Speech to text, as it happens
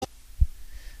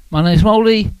My name's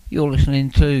Molly, you're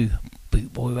listening to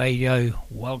Bootboy Radio.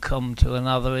 Welcome to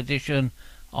another edition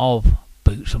of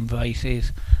Boots and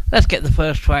Braces. Let's get the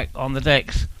first track on the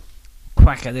decks.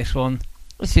 Crack at this one.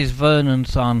 This is Vernon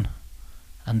Sun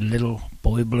and Little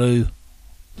Boy Blue.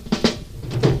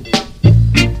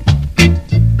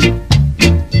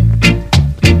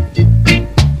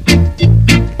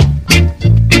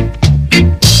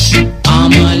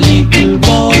 I'm a little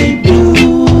boy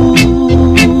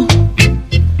blue,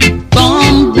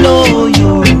 come blow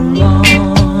your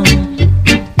horn.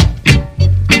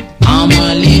 I'm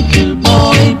a little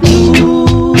boy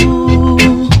blue,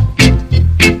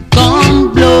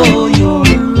 come blow your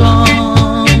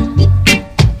horn.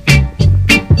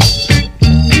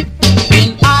 When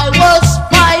I was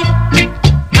 5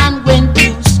 and went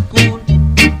to school,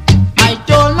 I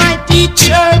told my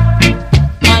teacher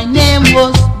my name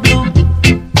was Blue.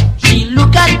 She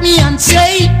looked at me and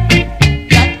said,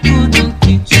 that couldn't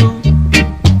be true.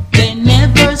 They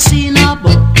never seen a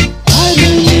boy by the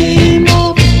name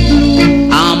of Blue.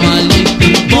 I'm a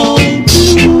little boy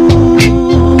blue,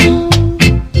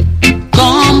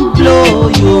 come blow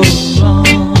your horn.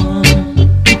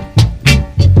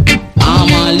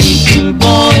 I'm a little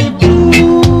boy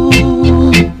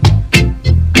blue,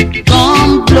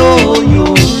 come blow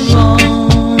your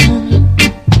horn.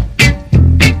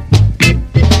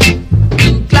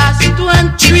 In class 2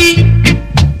 and 3,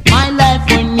 my life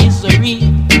was misery.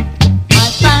 My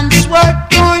pants were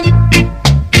torn,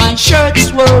 my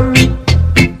shirts were ripped,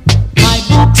 my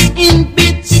books in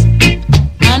bits,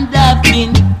 and I've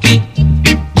been kicked.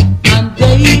 And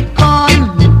they call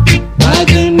me by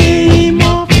the name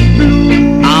of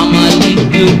Blue. I'm a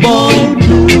little boy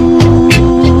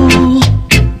blue,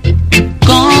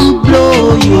 come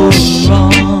blow your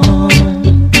horn.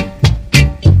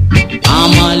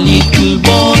 I'm a little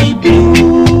boy blue,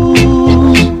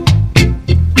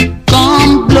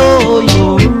 come blow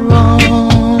your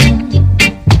horn.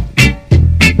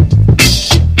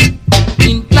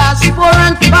 In class 4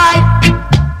 and 5,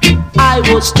 I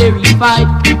was terrified.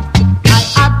 I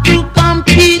had to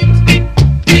compete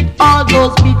with all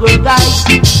those bigger guys.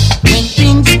 When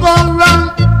things go wrong,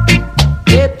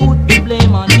 they put the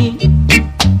blame on me,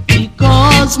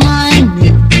 because my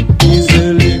name is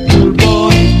a little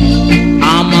boy.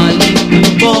 I'm a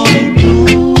little boy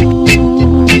blue,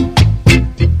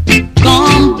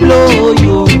 come blow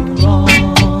your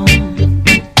horn.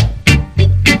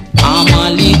 I'm a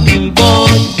little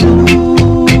boy blue,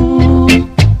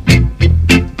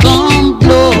 come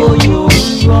blow your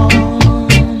horn.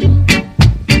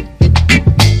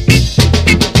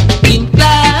 In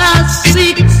class 6,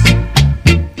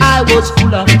 I was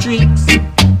full of tricks,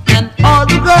 and all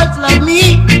the girls loved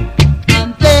me,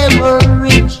 and they were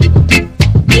rich.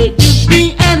 They give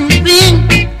me anything,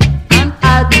 and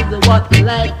I do what they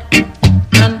like,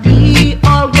 and we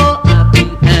all go happy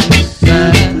and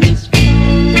satisfied.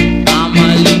 I'm a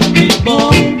little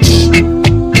boy blue,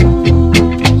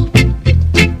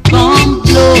 come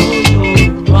blow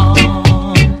your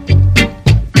horn.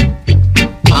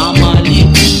 I'm a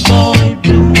little boy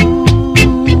blue,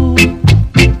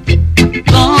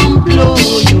 come blow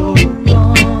your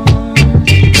horn.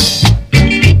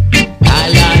 La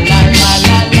la la la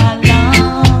la la la.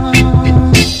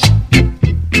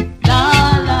 La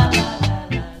la la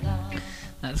la la.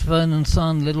 That's Vernon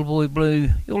Sun, Little Boy Blue.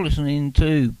 You're listening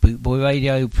to Bootboy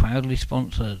Radio, proudly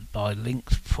sponsored by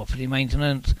Links Property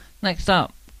Maintenance. Next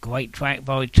up, great track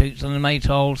by Toots and the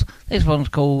Maytals. This one's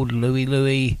called Louie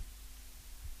Louie.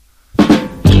 Baby,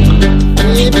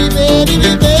 baby,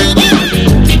 baby,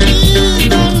 please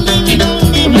don't leave me,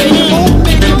 baby. Won't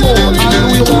make you more. I know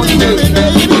you want to,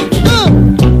 baby. Oh,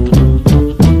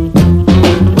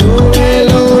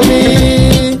 hello, me.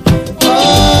 Oh,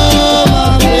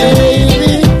 my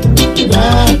baby.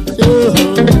 Got you.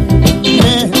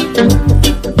 Yeah.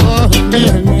 Oh,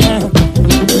 man, yeah.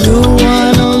 You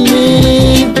want me.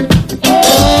 Oh,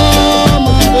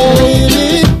 my baby.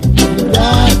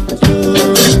 Got you.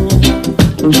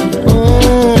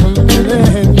 Oh,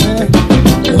 man, yeah.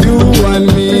 You and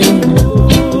me.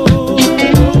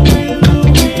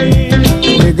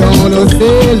 We're gonna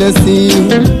sail the sea.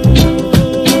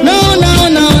 No, no,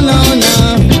 no, no, no.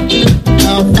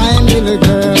 Now find me the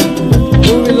girl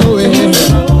who will away.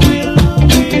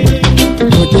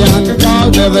 Put your hand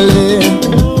called Beverly.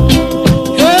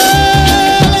 Hey,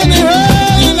 let me hear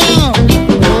you now.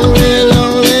 Oh, will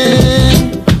away.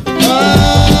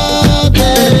 Oh,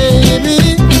 baby,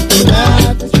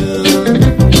 got you.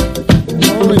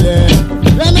 Oh, yeah.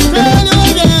 Let me tell you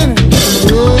again.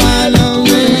 You and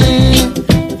me.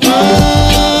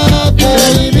 Oh,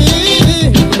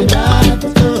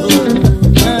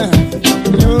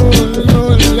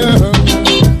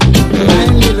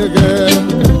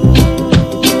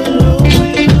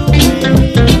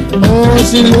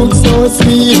 she looks so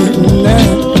sweet. No,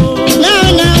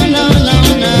 no, no, no,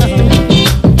 no.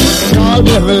 All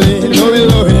Beverly, Louie,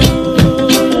 Louie.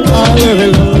 All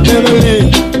Beverly, Beverly.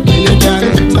 You can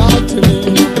talk to me.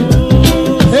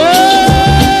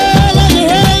 Hey, let me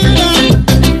hear you now.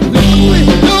 Louie,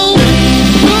 Louie,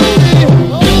 Louie,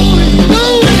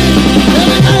 Louie.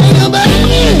 Everybody go back to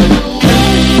me.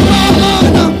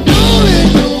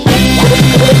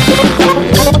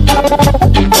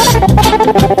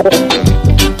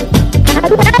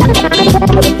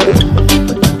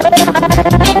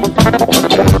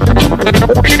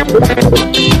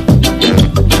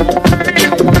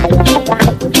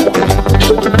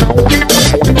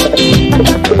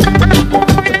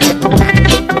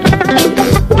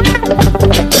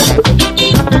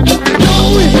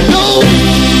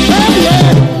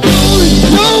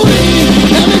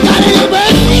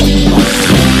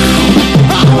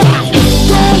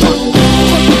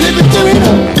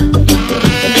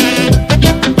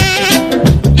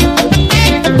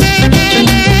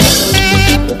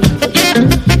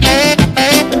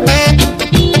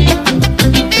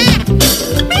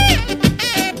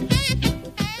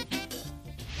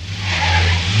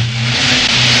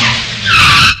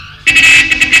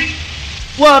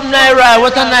 What Naira,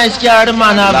 what a nice car the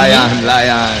man have.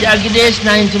 Lion. Yeah, give this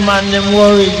 90 man them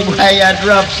worried why I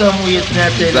drop some weight and I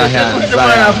tell you. What the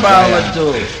man have forward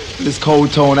to? This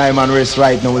cold town I'm on rest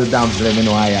right now with the dance, let me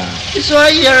know I am. It's all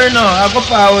here now. I go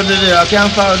forward to there. I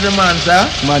can't forward the man, sir.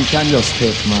 Man can just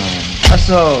take, man. That's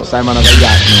all. Simon of the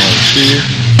yacht now, see?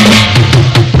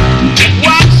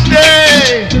 Watch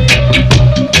day.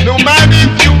 No matter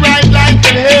if you ride like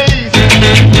an haze,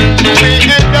 we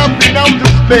end up in outer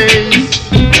space.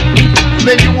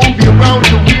 Then you won't be around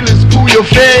to wheel and screw your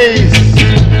face.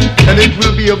 And it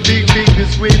will be a big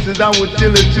disgrace as I would tell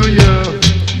it to you.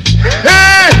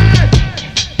 Hey!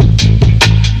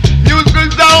 Musical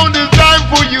sound is time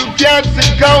for you cats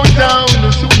and countdown.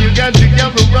 So you got to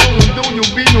gather round and don't you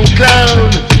be no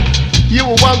clown. You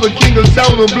will want the king of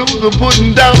sound and blues and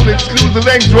putting down exclusive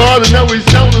extraordinary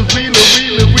sound and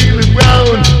really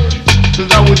ground.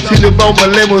 Cause I would tell you about my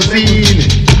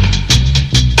limousine.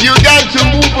 You got to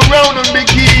move around and be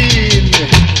keen.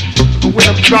 When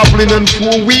I'm traveling on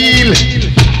four wheel, you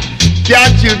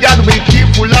got to be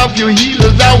careful of your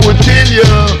heels, I will tell you.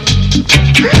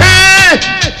 Hey!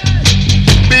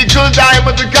 Because I'm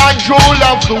at the control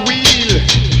of the wheel.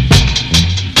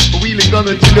 The wheel is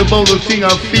gonna tell you about the thing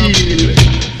I feel.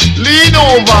 Lean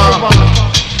over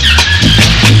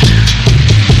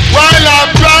while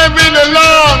I'm driving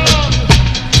along.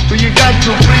 So you got to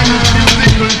bring this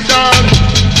musical song.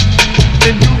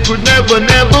 And you could never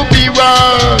be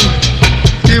wrong.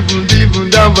 Even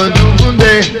dava duvun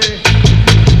day.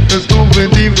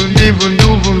 Stupid even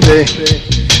duvun day.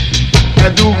 I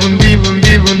duvun day.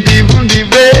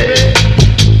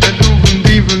 I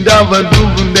duvun dava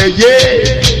duvun day.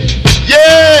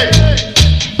 Yeah.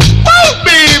 Oh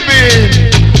baby.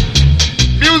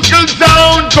 Musical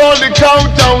sound called the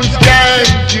countdown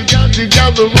skank. You got to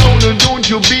gather round and don't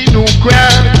you be no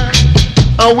crank.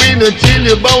 I wanna tell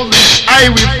you about this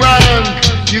Irish Frank.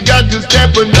 You got to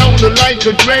step down like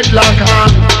a dreadlock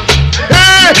hand.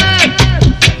 Hey!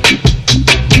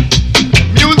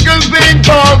 Musical thing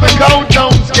called the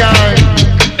countdown sky.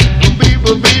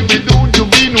 Baby, don't you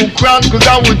be no crank, cause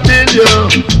I will tell you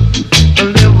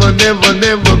I'll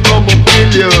never come and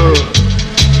kill you.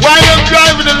 While I'm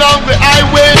driving along the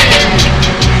highway,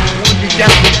 you got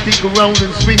to stick around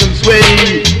and swing and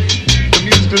sway.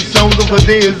 The sound of the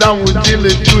days I will tell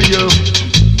it to you.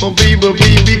 Oh baby,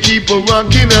 keep a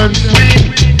rocking and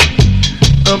swing.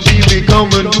 Oh baby, come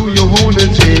and do your own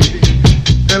thing.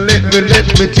 And let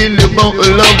me tell you about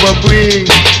the love I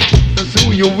bring.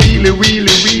 So you really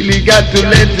got to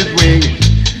let it ring.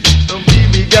 Oh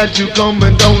baby, got you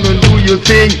coming down and do your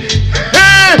thing.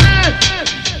 Hey!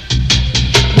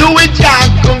 Do it jack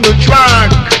on the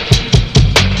track.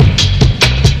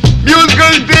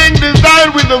 Musical thing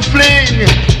designed with a fling.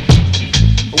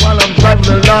 While I'm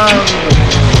driving along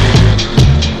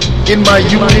in my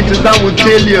unit, as I will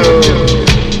tell you,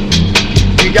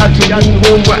 you got to move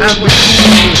over and be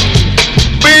cool.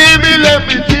 Baby, let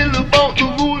me tell you about the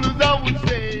rules, as I would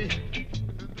say.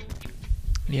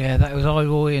 Yeah, that was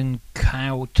Iroy and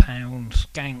Cowtown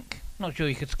Skank. Not sure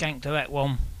you could skank to that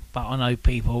one, but I know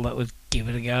people that would give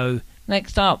it a go.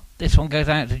 Next up, this one goes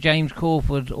out to James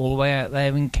Crawford, all the way out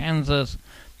there in Kansas.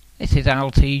 This is Al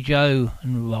T. Joe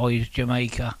and Rise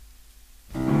Jamaica.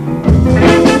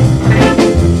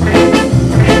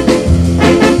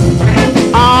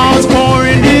 Ours for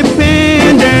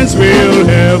independence, we'll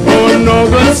have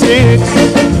another 6.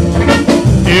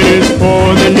 It is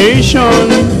for the nation.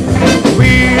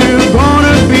 We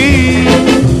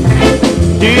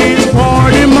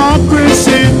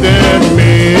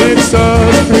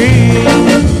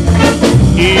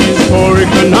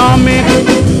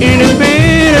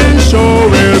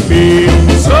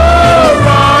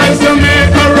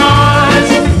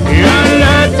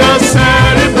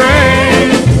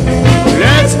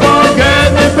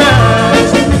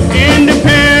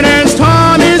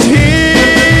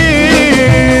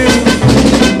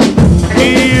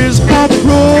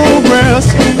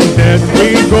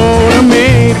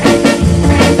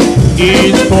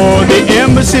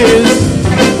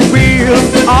services will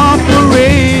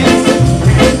operate.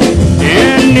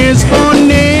 And it's for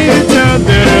nature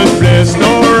that is blessed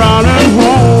or honored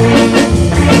home.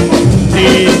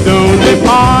 Please don't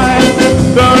depart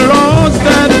the laws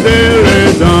that they lay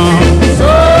down. So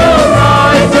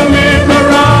rise, Jamaica,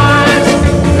 rise,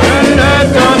 and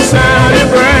let us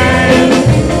celebrate.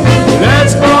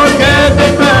 Let's forget the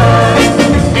past.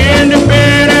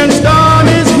 Independence time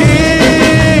is here.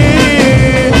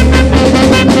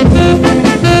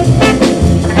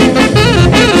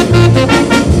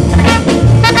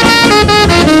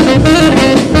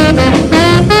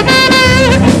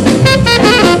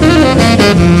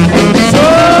 So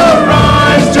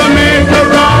rise, Jamaica,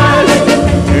 rise,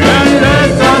 and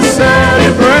let us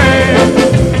celebrate.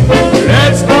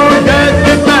 Let's forget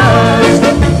the past.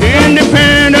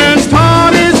 Independence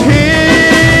time is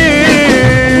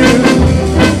here.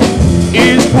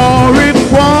 It's for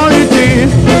equality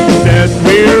that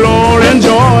we'll all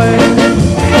enjoy,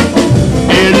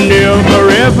 and never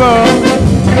ever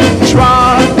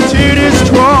try to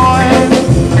destroy.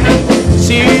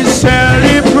 See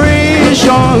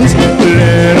celebrations,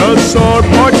 let us all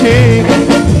partake.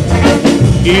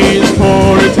 Is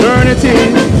for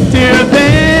eternity, till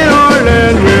then our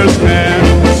land will stand.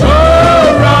 So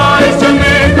rise,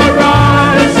 Jamaica,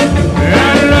 rise,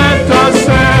 and let us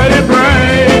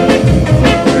celebrate.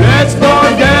 Let's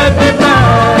forget the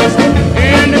past.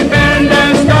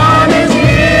 Independence time is here.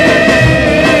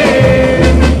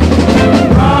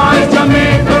 Rise,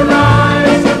 Jamaica,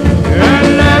 rise, and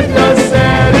let us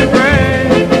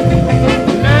celebrate.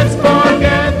 Let's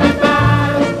forget the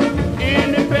past.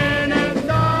 Independence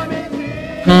time is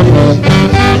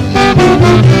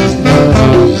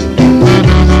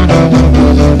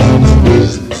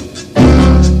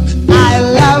I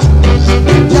love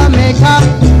Jamaica,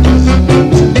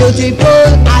 beautiful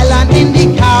island in the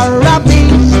Caribbean,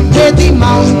 where the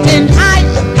mountain high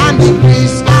and the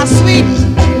breeze are sweet.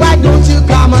 Why don't you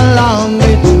come along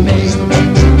with me?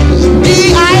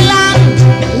 The island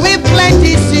with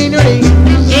plenty scenery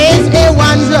is a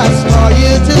wondrous for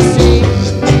you to see.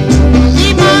 The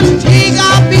Montego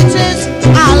beaches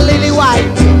are lily white,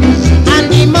 and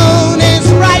the moon is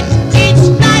right each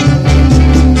night.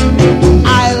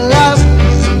 I love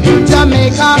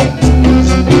Jamaica,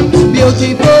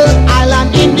 beautiful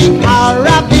island in the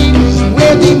Caribbean,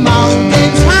 where the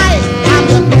mountains high and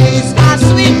the breeze are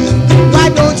sweet. Why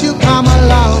don't you come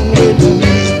along with me?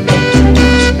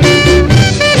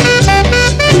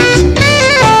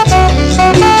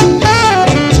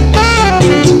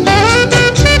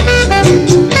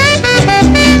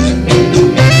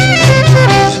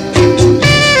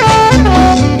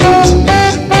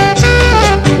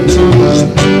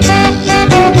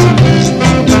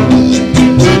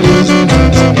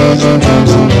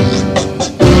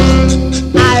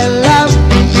 I love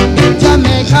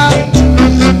Jamaica,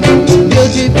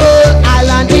 beautiful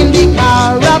island in the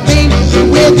Caribbean,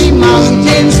 where the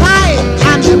mountains high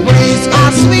and the breeze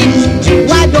are sweet.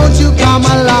 Why don't you come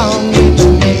along with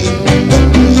me?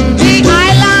 The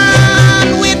island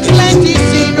with plenty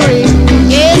scenery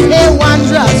is a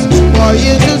wondrous for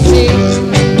you to see.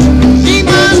 The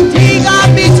Montego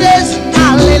beaches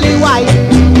are lily white,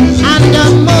 and the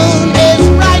moon is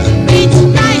bright each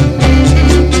night.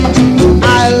 I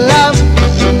love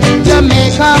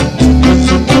Jamaica,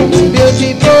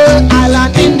 beautiful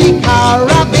island in the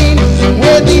Caribbean,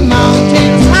 where the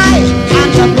mountains high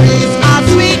and the breeze are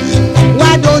sweet.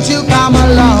 Why don't you come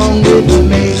along with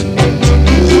me?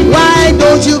 Why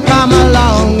don't you come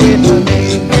along with me?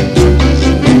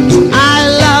 I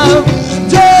love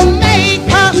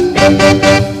Jamaica.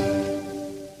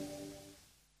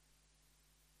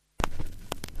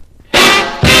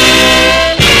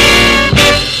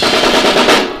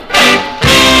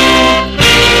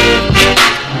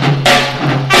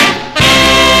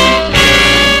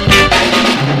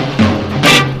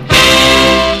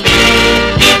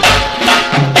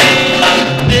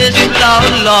 This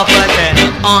loud love I can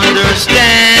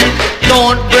understand.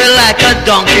 Don't be like a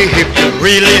donkey if you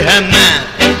really a man.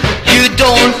 You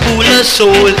don't fool a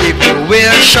soul if you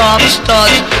wear sharp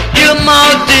studs. Your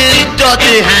mouth is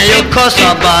dirty and you cuss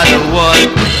about the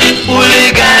world.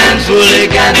 Hooligans,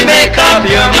 hooligans, make up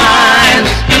your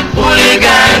minds.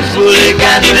 Hooligans,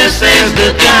 hooligans, this is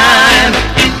the time.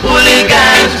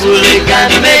 Hooligans,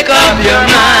 hooligans, make up your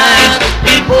minds.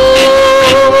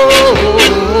 Oh,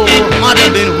 mother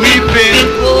been weeping.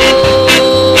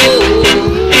 Oh,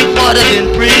 mother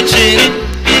been preaching.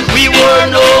 We were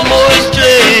no more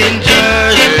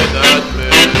strangers.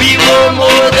 We were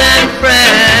more than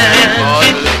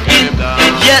friends.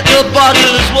 Yet the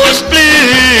bottles were splintered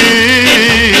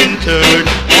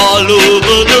all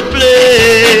over over the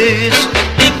place.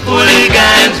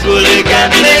 Hooligans,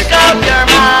 hooligans, make up your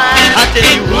mind. I tell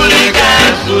you,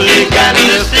 hooligans, hooligans,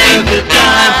 listen to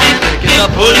time. Make it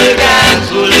up, hooligans,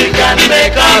 hooligans,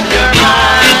 make up your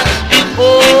mind.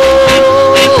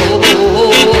 Oh,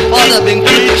 Father been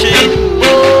preaching.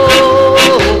 Oh,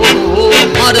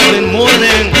 Mother been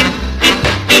mourning.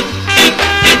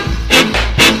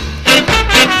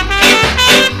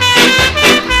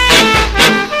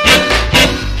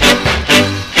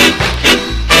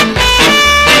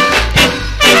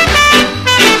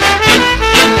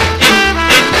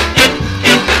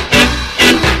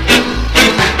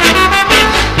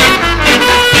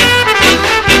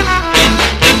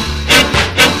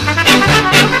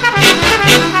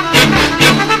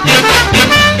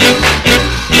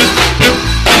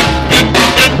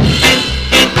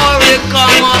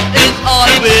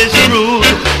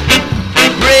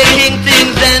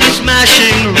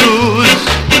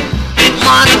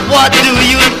 What do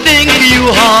you think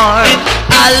you are?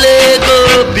 A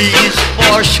little beast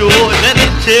for sure. Let me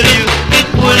tell you,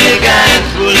 hooligans,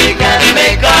 hooligans,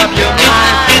 make up your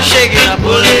mind. Shake it up,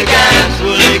 hooligans,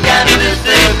 hooligans,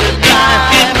 listen to the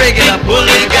time. Break it up,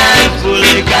 hooligans,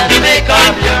 hooligans, make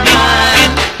up your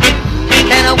mind.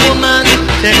 Can a woman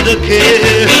take the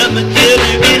care? Let me tell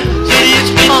you, she's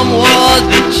from was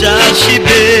the child she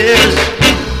bears.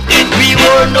 We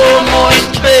were no more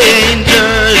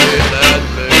strangers.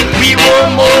 We were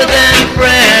more than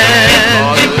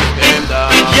friends.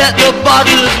 Yet the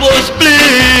bottles were splintered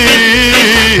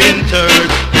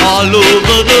all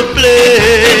over the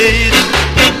place.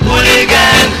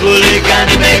 Hooligans,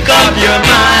 hooligans, make up your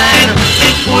mind.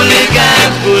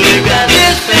 Hooligans, hooligans,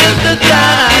 this is the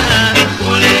time.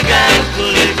 Hooligans,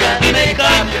 hooligans, make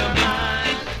up your mind.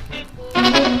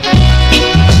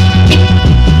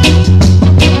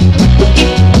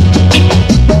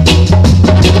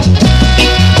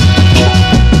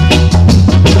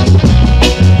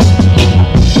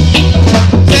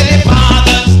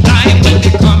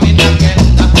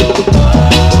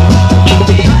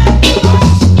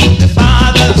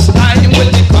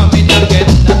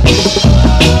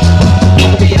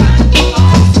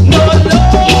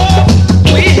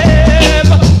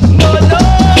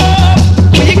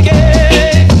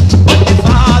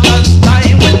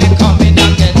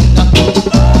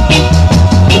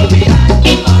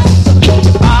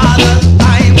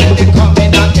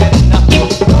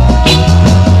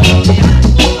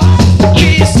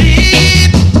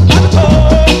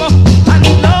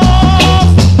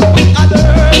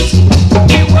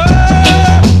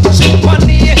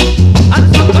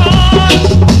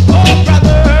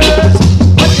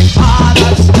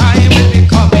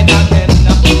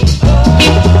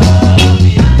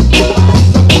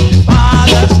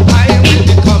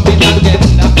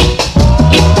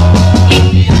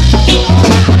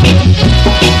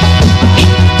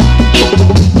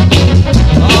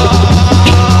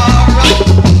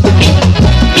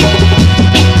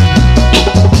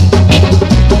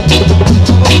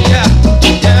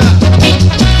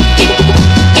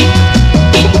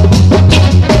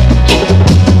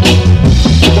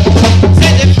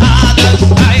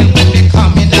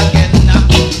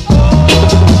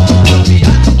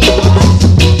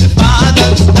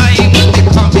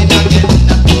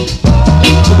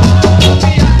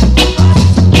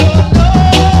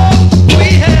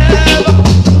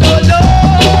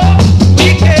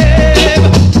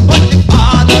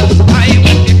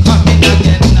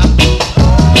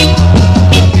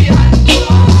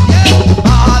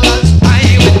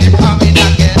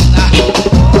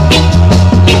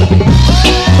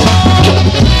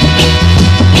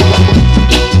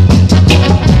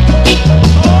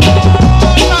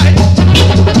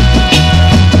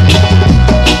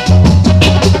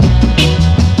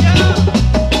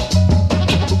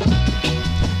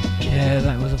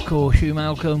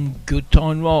 Good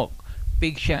Time Rock.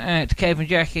 Big shout out to Kevin,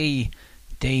 Jackie,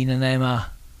 Dean and Emma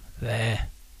there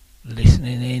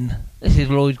listening in. This is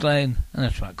Lloyd Glenn and a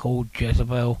track called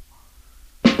Jezebel.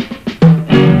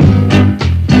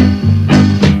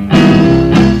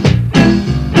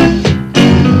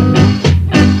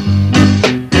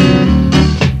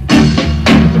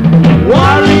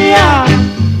 Warrior,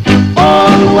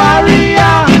 oh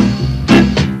warrior,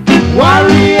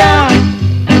 warrior,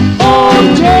 oh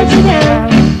Jezebel.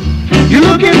 You're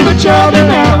looking for trouble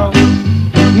now,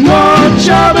 no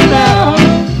trouble now.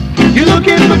 You're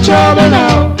looking for trouble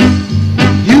now.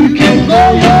 You can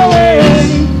go your way.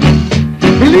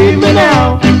 Believe me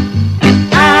now,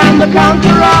 I'm the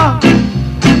conqueror.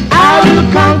 I will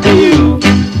conquer you,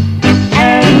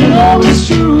 and you know it's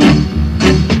true.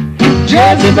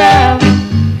 Jezebel,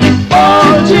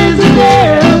 oh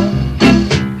Jezebel,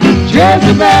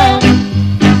 Jezebel,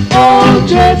 oh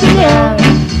Jezebel.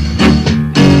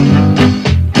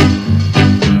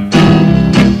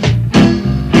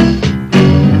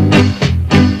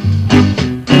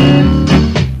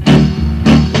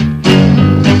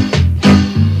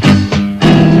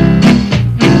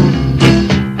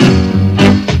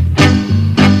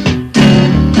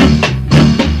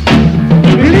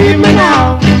 Believe me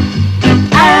now,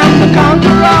 I am the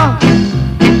conqueror.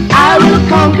 I will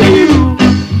conquer you,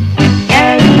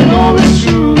 and you know it's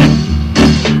true.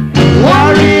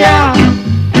 Warrior,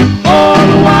 oh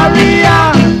warrior,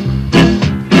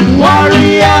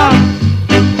 warrior,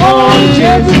 oh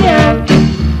Jezebel,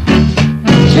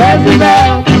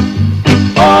 Jezebel,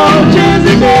 oh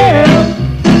Jezebel,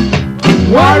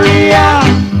 warrior,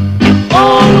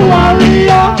 oh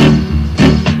warrior,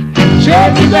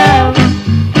 Jezebel,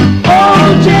 oh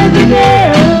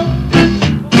Jezebel,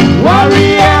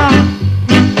 warrior,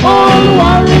 oh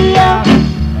warrior,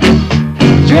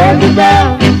 Jezebel,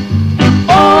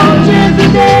 oh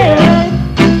Jezebel,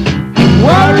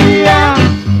 warrior,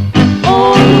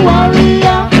 oh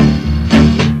warrior,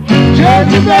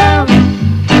 Jezebel,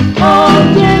 oh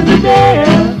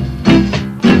Jezebel,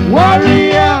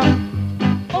 warrior,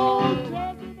 oh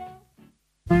Jezebel.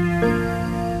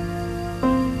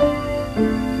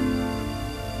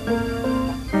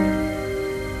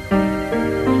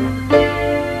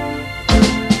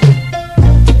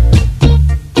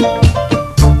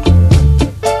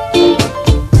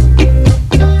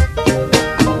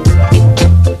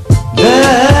 The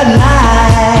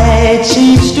night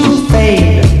seems to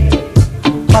fade,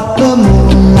 but the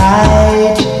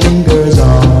moonlight lingers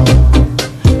on.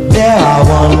 There are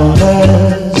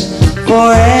wonders for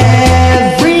everyone.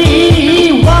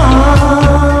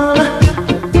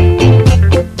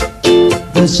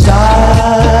 The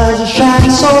stars shine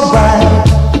so bright,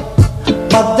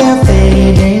 but they're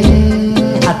fading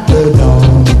at the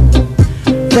dawn.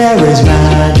 There is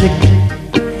magic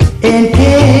in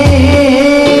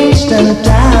Kingston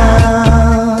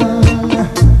town.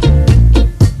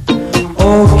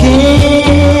 Oh,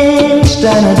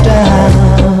 Kingston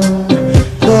town,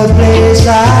 the place I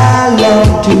long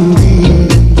to be.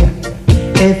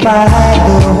 If I had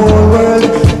the whole world,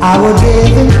 I would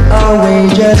give it away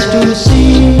just to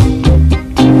see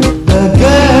the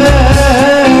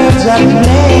girls that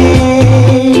play.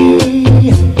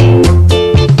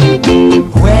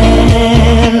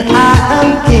 When I am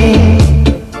king,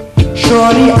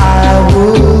 surely I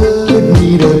would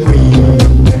need a queen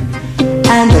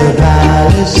and a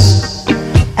palace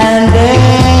and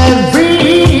everything.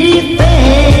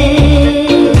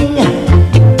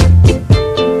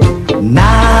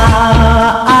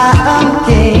 Now I am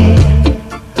king,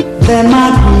 then my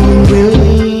queen will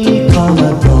come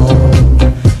at dawn,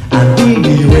 and we'll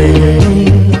be reigning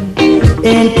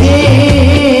in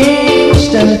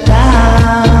Kingston town.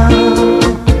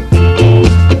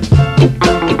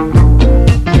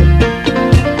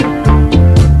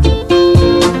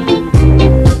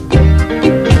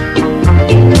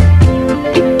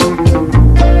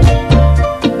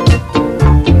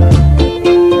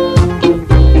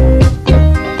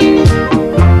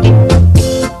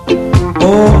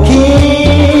 Oh,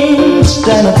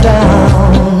 Kingston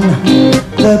town,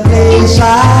 the place I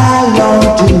long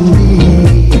to be.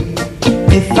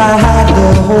 If I had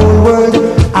the whole world,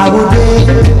 I would give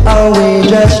it away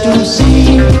just to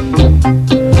see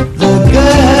the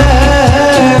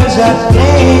girls that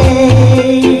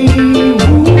play.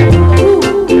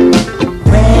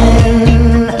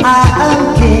 When I am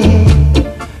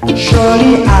king,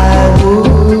 surely I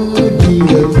would be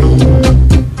the queen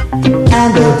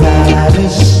and the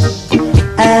palace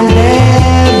and everything.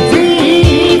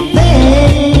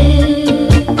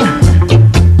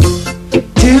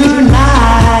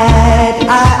 Tonight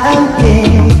I am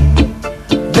king,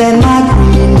 then my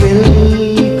queen will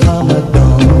come at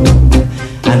dawn,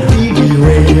 and we'll be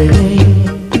reigning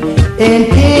in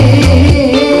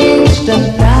Kingston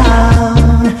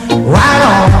town. Right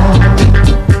on,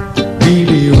 we'll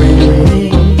be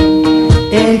reigning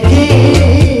in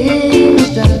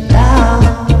Kingston town.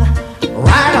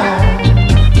 Right on,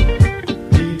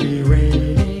 we'll be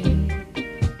reigning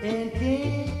in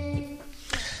Kingston.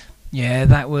 Yeah,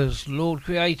 that was Lord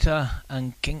Creator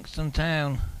and Kingston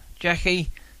Town. Jackie,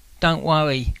 don't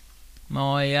worry.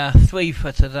 My 3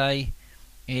 for today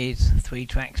is 3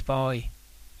 tracks by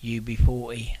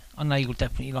UB40. I know you'll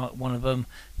definitely like one of them.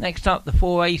 Next up, the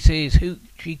 4 Aces,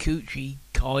 Hoochie Coochie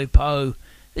Kaipo.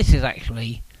 This is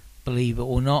actually, believe it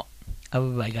or not, a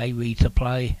reggae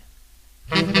replay.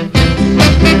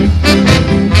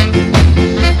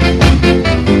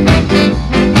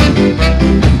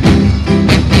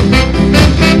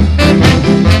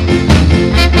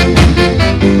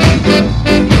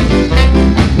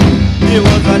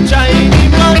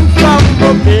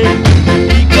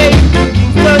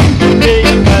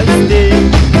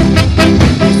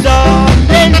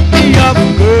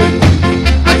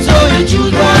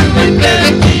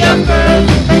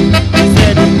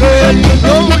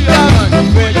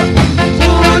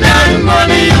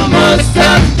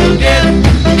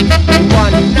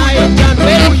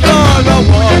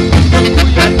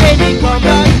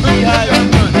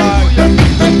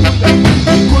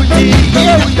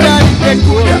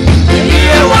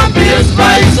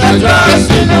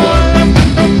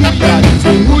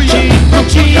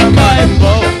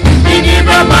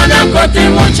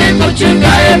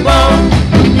 kuchika ebo.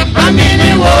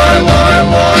 Amini woi,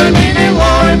 mini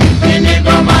woi, mini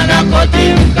gomana koti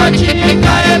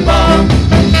mkachika ebo.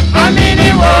 Amini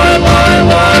woi,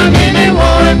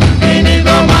 mini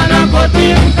gomana koti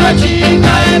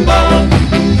mkachika ebo.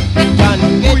 Can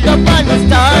get up and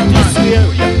start to swear.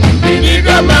 Mini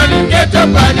gomana get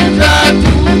up and try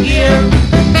to hear.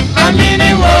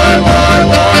 Amini woi,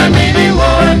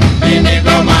 mini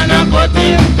gomana koti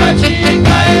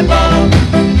mkachika ebo.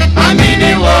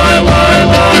 Amini woi,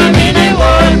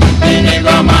 mini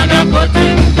gomana koti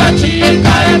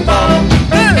mkachika ebo.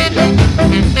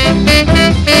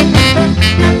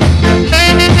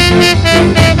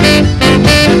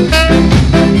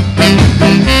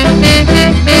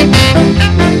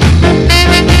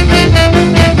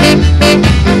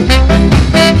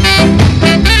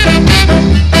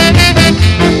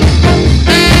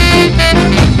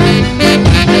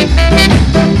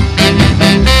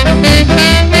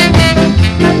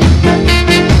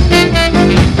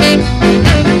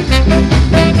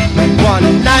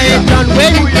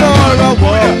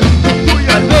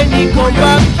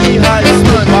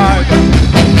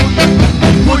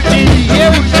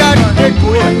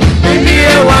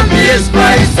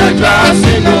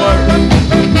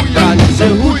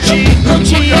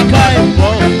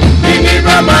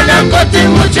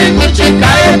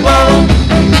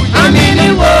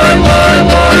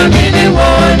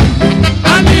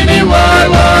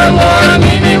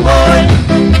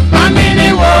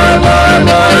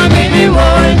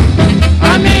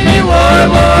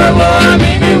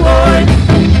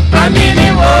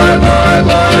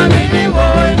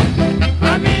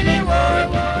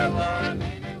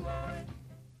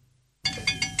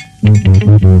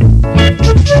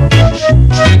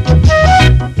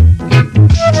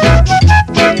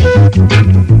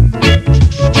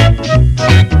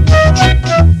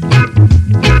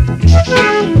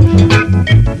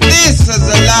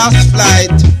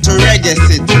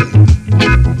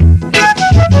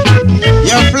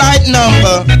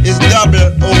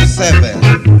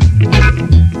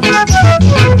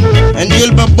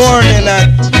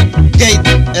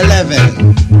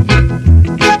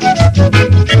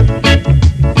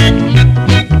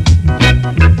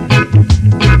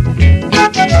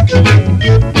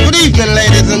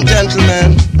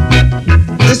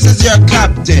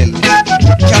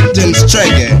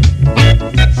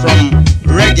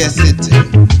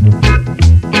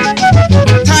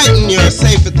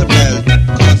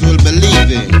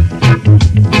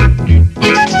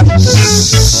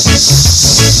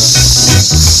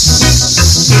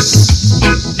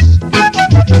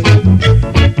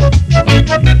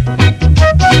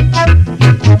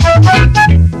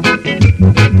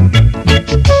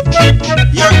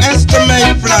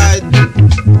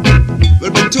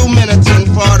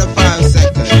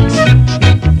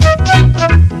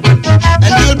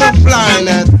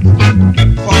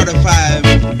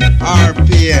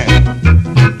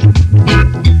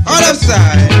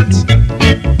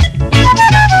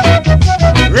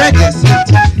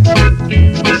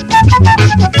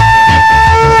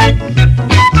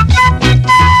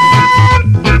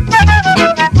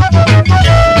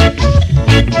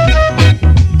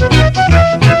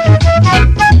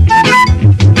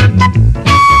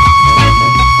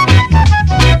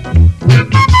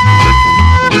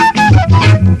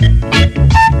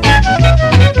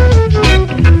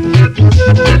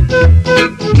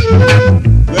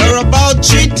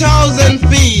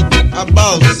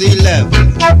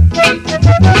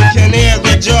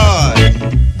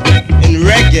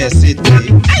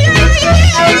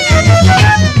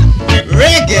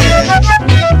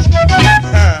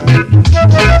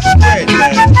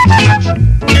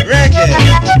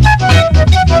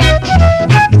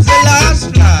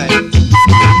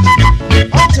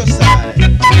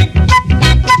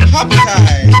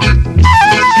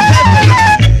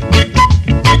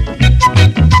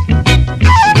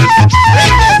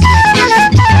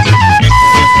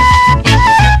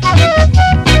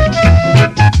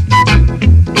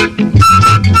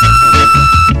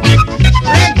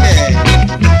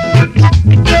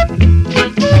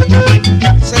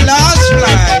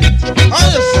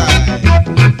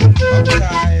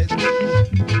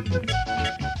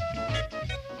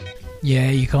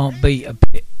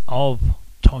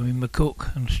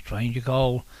 Stranger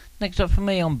Cole. Next up for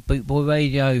me on Bootboy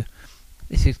Radio,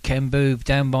 this is Ken Booth,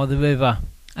 Down by the River,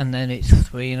 and then it's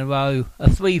 3 in a row, a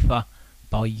threefer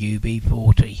by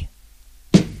UB40.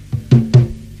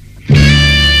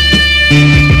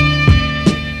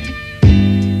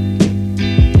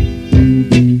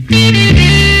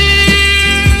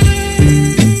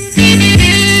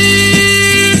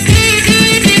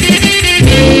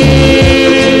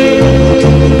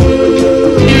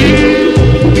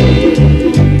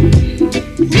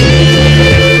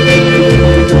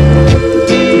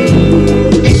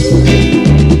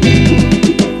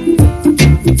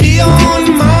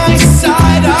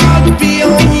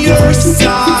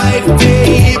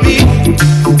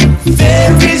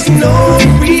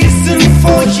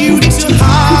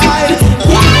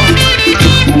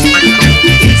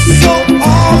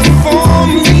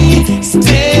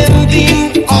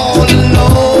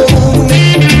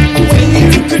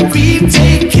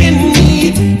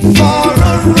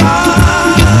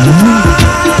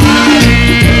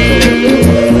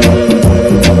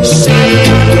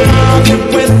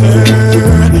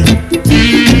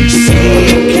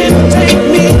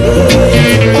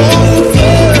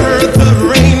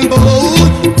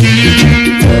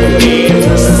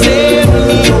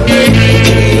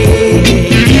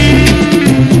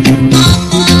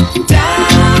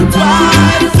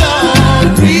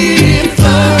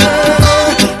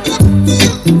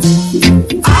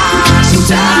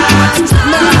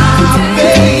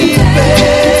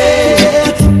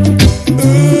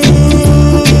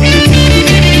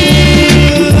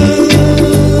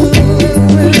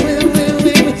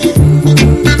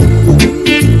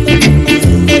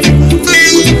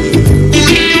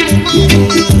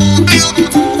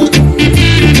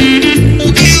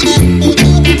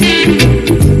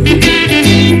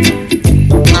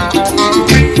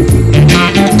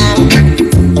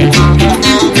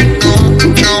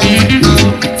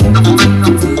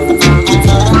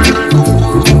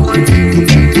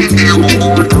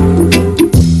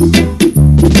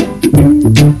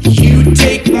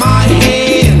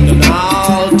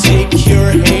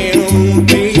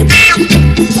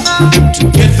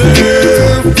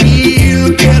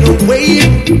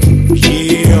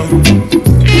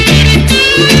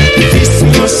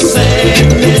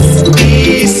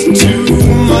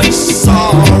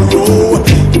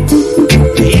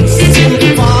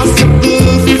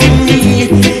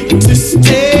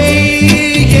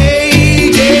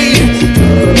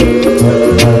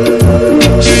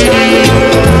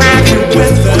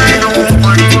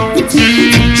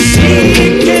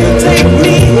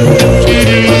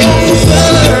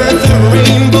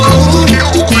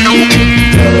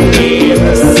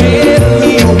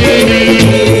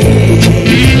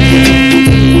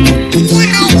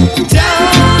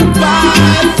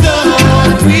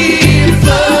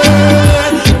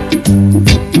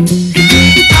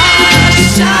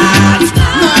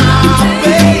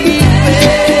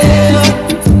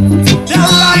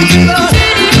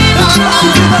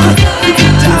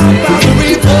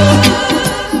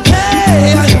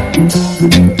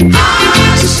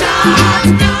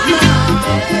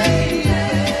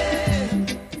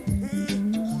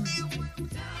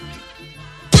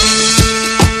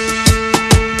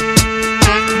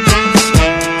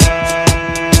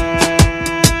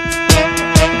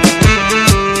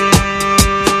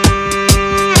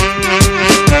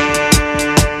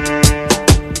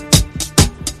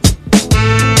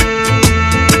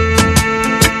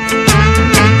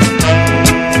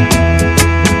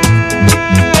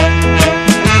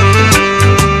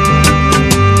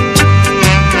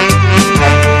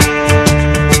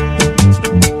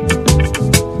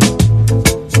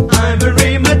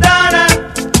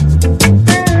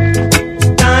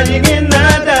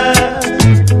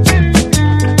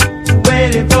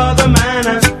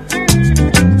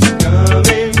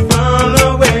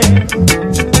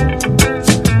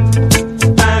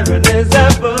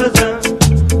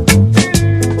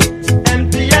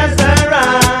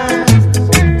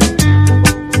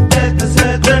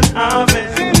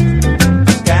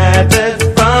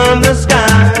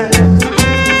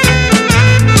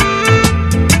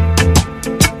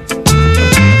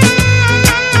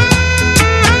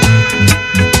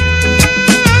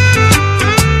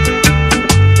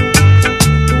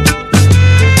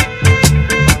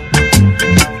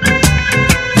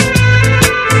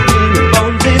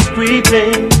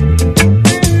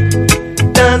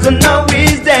 doesn't know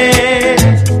he's dead.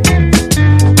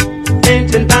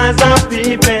 Ancient eyes are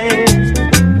peeping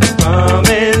from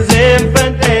his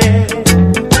infant head.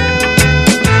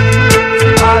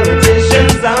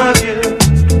 Politicians argue,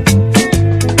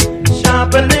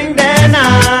 sharpening their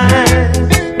knives,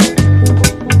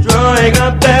 drawing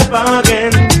up their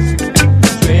bargains,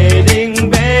 trading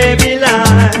baby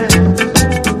lives.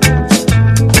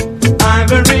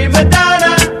 Ivory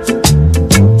Madonna,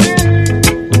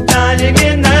 dying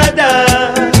in the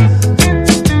dust,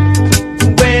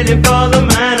 waiting for the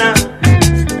manna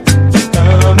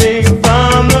coming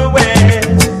from the west.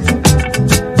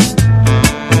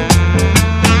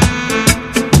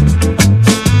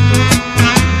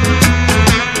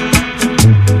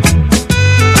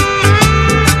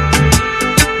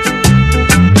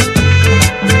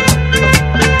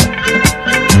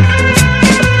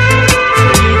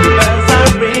 Bells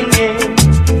are ringing,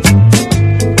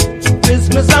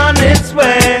 Christmas on its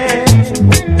way.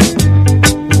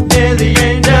 Hear the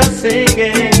angels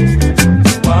singing,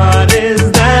 what is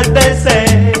that they say?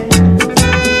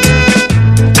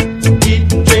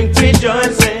 Eat and drink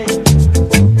rejoicing,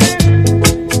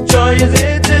 joy is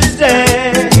here to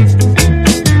stay.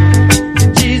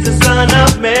 Jesus, son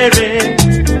of Mary,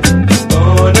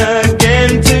 born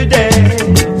again today.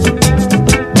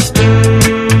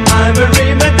 Ivory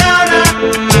Madonna,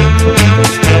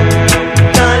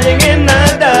 dying in the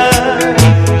dust,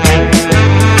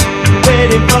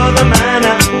 waiting for the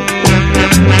manna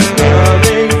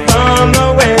coming from the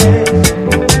west.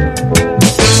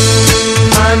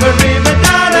 Ivory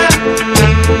Madonna,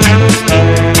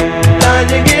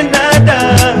 dying in the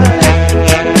dust,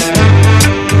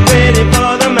 waiting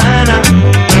for the manna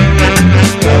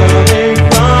coming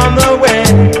from the west.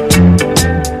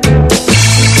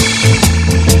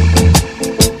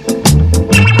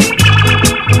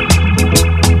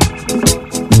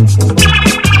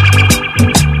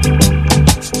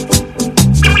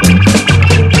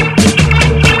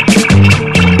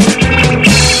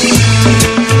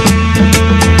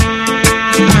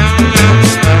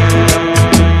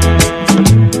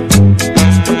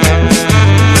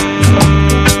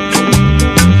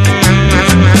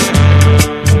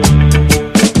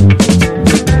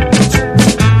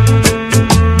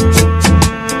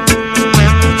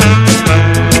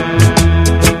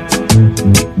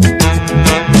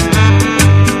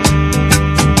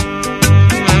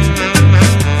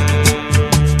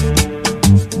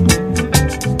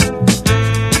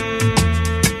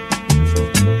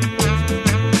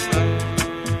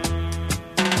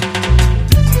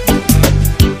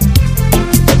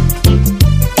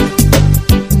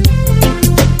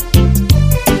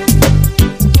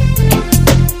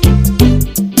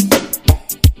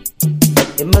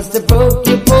 It must have broke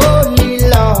your poorly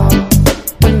law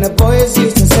when the boys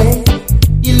used to say,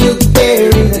 you look there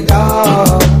in the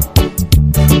dark.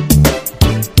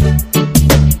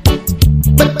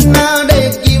 But now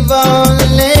they give all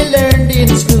they learned in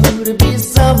school to be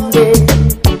someday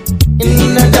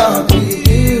in the dark with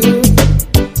you.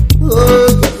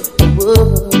 Oh,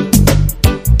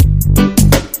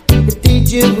 the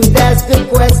teacher would ask a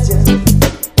question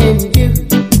and you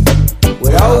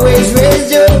would always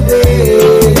raise your head.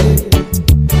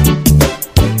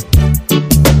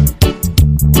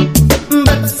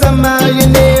 But somehow you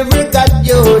never got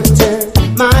your turn.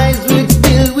 My eyes would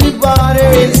fill with water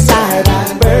inside I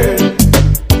burn.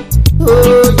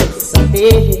 Oh, yes I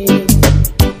did.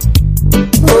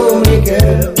 Oh, my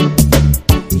girl,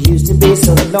 you used to be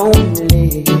so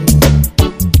lonely.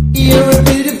 You're a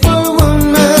beautiful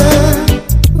woman.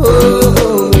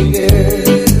 Oh, my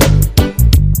girl.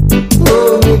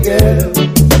 Oh, my girl,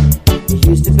 you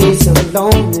used to be so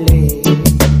lonely.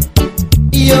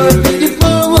 You're a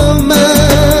beautiful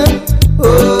woman.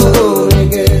 Oh, my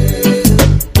girl.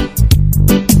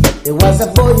 There was a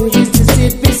boy who used to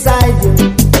sit beside you.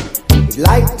 He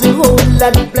liked to hold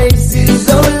lot of places,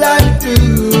 oh, lot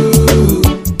too.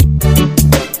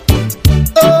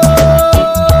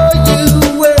 Oh, you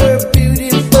were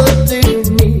beautiful to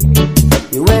me.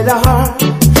 You had a heart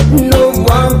no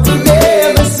one could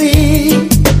ever see.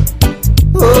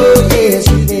 Oh, yes,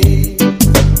 you did.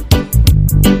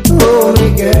 Oh, my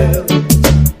girl,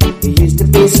 you used to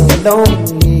be so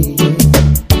lonely.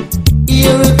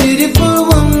 You're a beautiful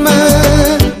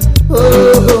woman.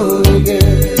 Oh, my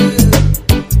girl,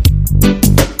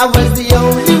 I was the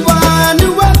only one who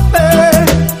offered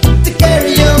to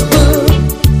carry your food,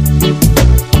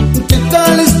 to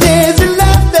call the stairs and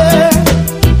laughter,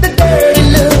 the dirty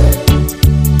look.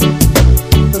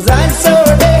 'Cause I saw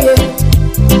they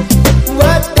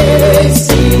what they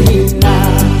see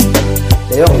now.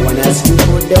 They all want to ask you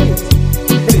for days.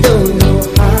 They don't know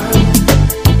how.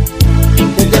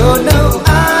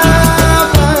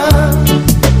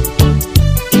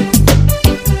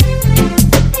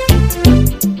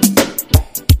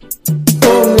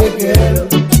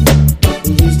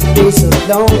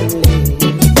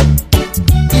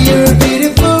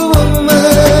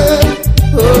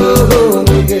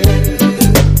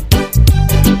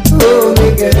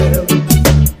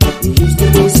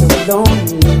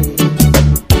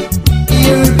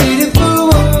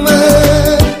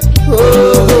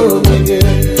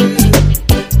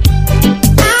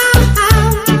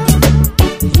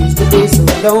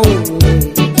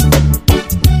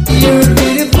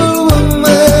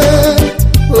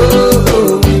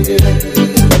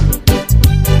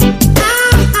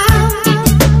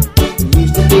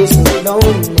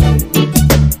 lonely.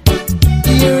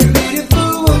 You're a beautiful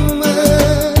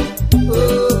woman,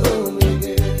 oh, my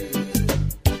girl.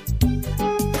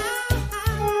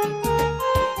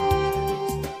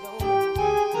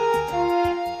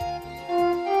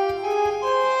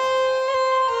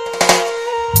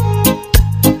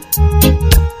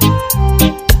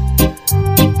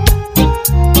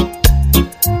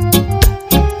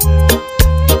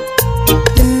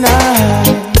 The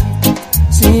night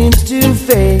seems to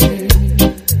fade,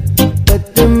 but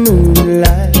the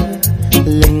moonlight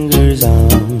lingers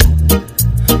on.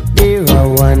 There are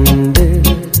wonders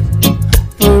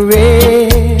for everyone.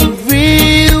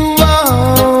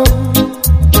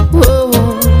 Whoa.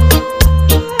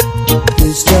 The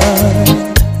stars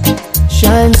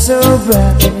shine so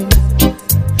bright,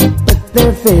 but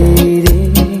they're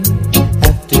fading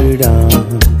after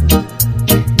dawn.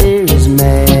 There is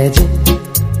magic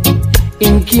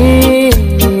in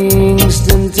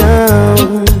Kingston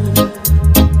Town.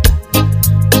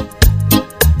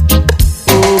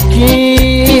 Oh,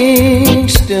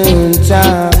 Kingston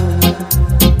Town,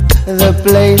 the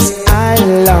place I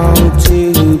long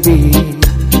to be.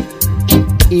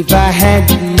 If I had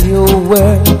your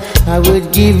word, I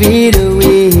would give it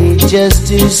away just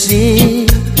to see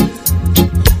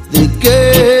the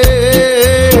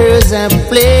girls I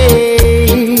play.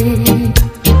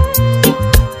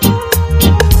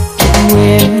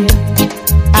 When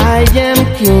I am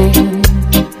king,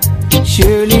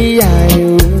 surely I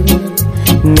will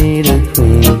need a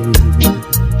queen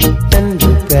and a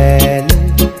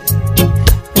palace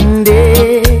and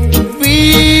everything,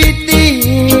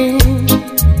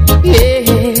 yeah.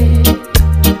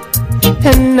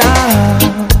 And now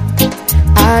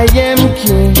I am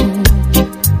king,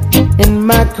 and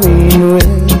my queen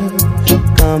will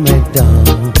come at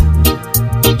dawn.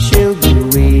 She'll be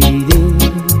waiting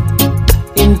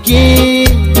in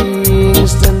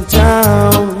Kingston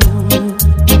Town.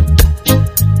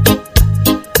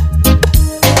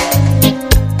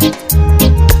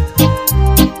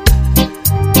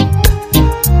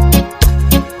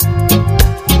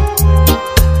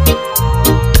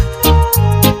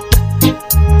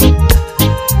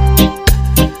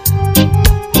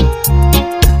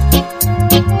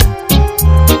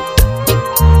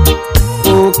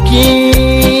 Oh,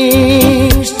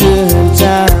 Kingston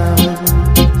Town,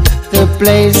 the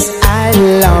place I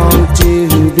long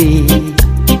to be.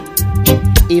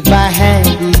 If I had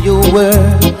your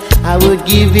word, I would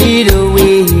give it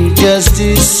away just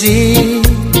to see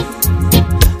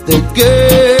the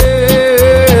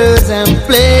girls and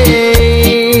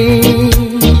play.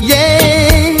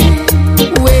 Yeah,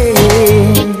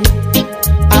 when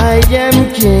I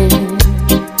am king,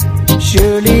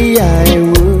 surely I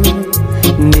would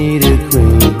need a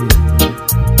queen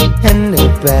and a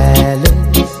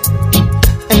palace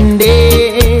and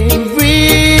everything,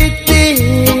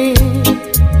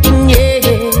 yeah.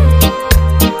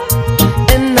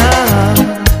 And now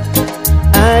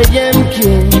I am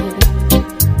king,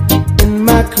 and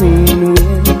my queen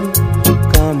will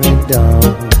come at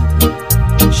dawn.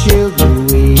 She'll be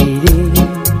waiting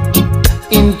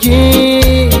in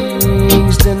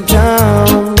Kingston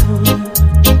Town.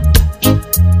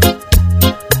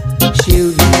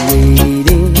 She'll be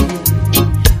waiting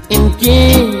in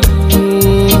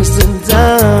Kingston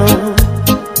Town.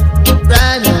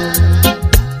 Right now,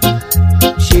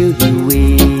 she'll be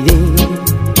waiting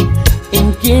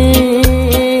in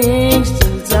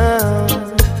Kingston Town.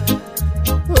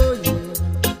 Oh yeah,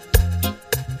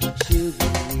 she'll be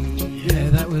waiting. Yeah,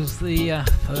 that was the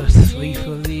first three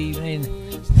for the evening,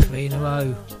 3 in a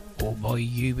row, all by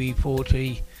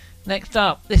UB40. Next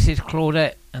up, this is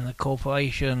Claudette and the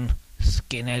Corporation,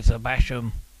 Skinheads of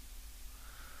Basham.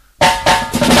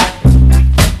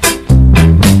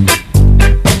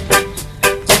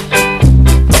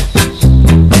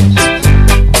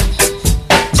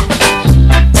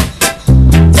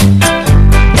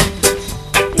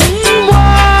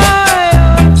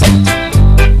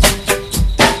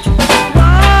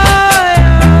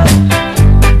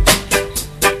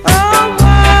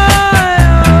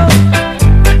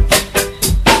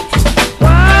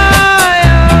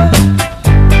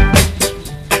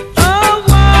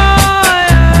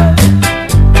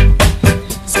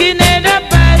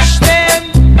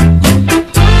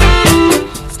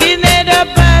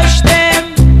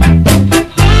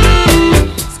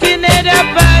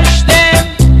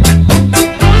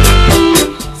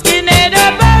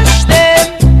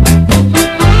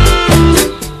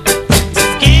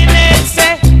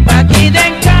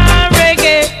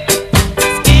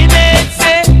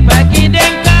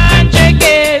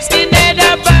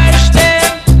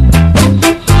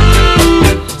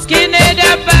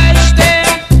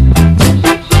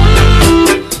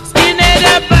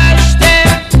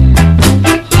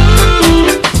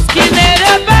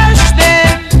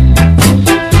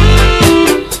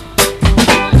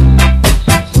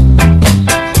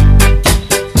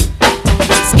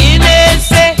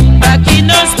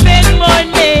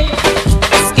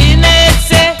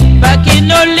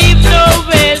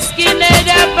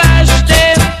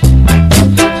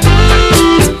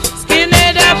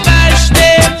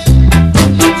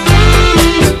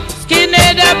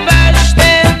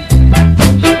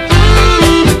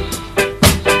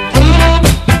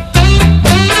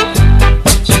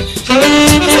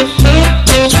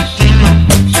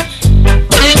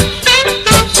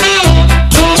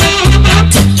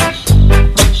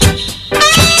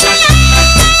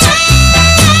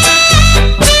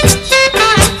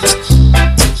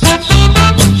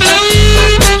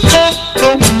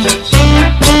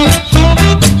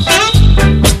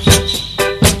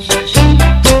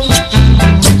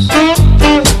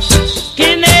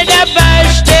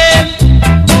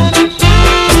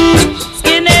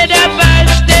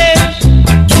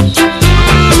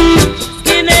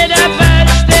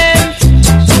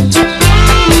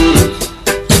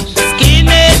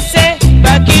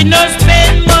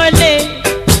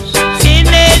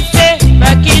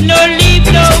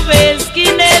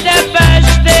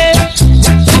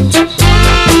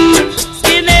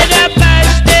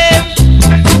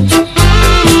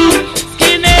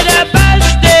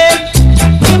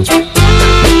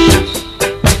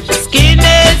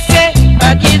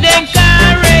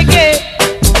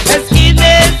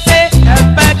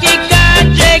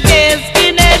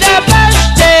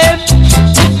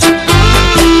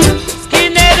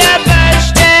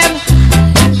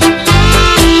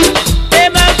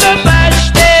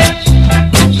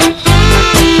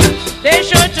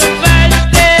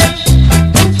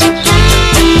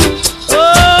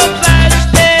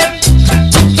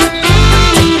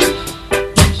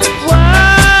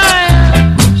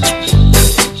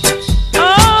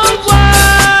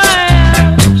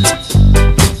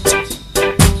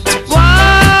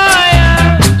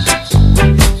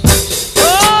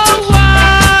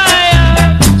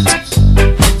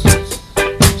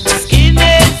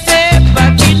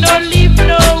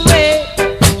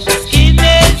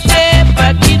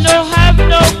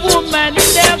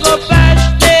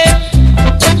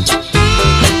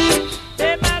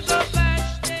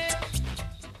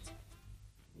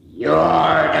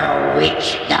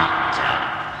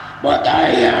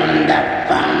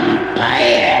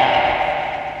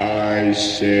 I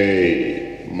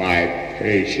say my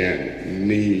patient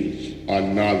needs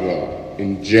another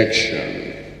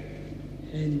injection.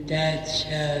 And that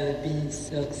shall be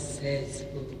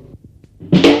successful.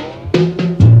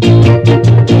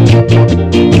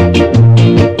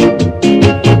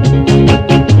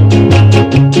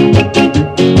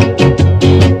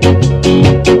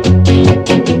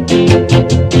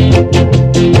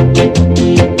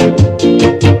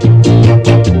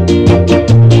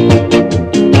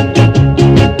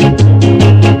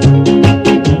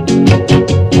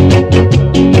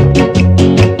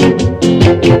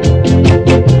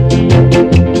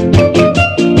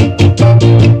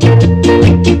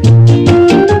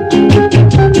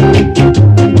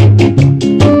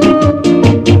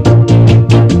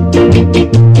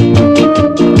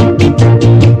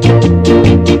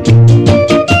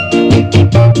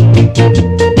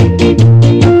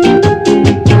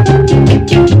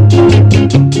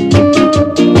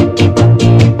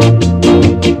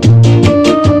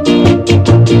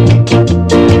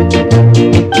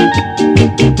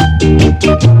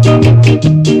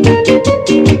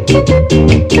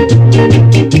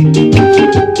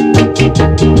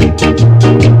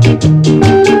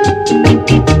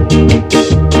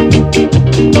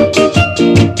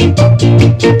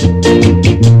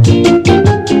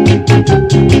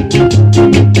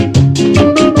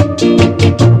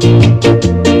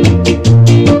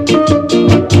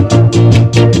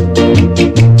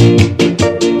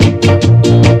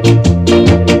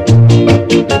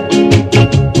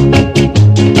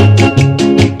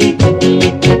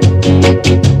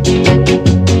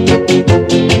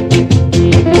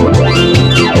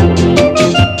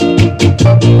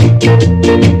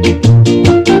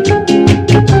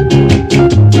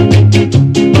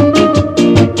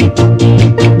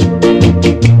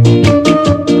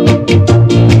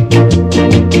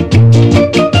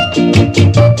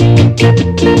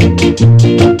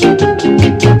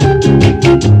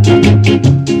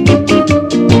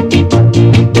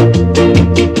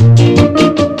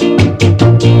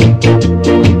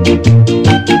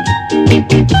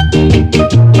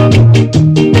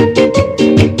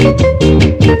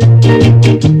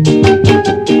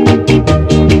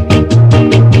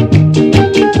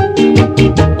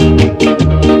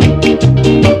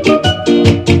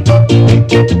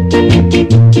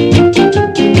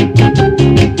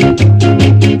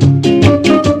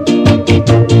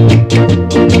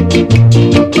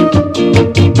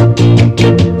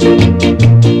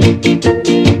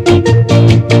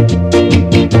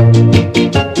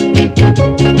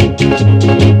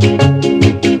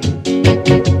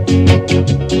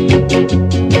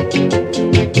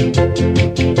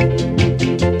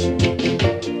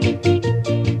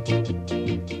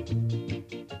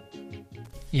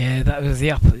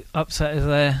 Upsetters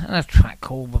there, and a track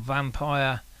called The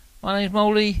Vampire. My name's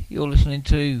Molly, you're listening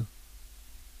to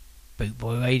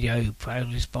Bootboy Radio,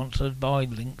 proudly sponsored by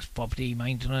Links Property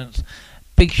Maintenance.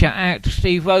 Big shout out to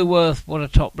Steve Roworth, what a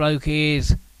top bloke he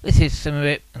is. This is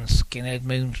Simmerip and Skinhead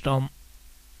Moonstomp.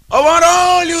 I want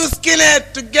all you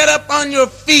skinhead to get up on your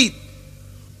feet,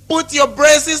 put your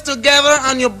braces together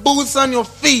and your boots on your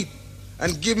feet,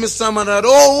 and give me some of that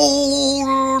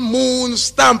old moon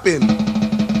stomping.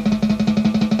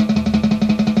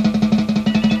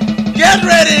 Get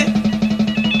ready.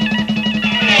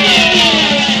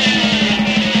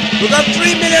 We got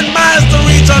 3 million miles to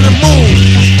reach on the moon.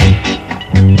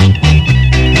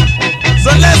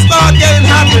 So let's start getting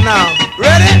happy now.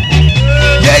 Ready?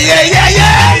 Yeah, yeah, yeah,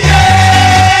 yeah, yeah.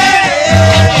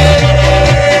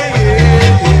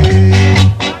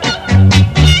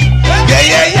 Yeah,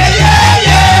 yeah, yeah, yeah,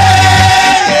 yeah.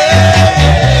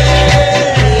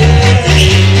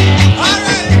 All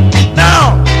right.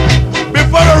 Now,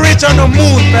 before we reach on the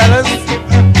moon, fellas,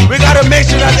 we gotta make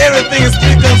sure that everything is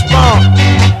spick and span.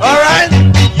 Alright?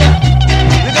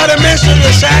 You gotta make sure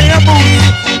you shine your boots.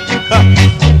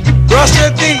 Brush your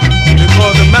teeth,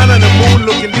 because the man on the moon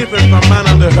looking different from man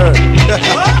on the earth.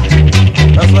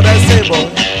 That's what I say, boy.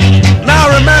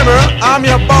 Now remember, I'm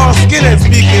your boss, Skinhead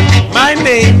speaking. My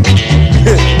name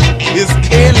is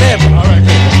Caleb.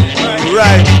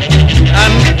 Right.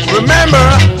 And remember,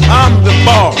 I'm the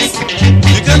boss.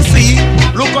 You can see,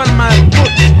 look on my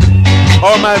foot,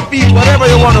 or my feet, whatever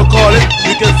you want to call it.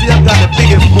 You can see I've got the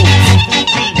biggest boots.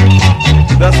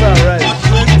 That's alright.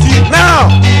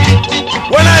 Now,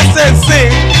 when I said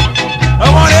sing, I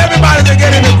want everybody to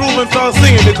get in the groove and start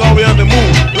singing because we're on the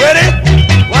moon. Ready?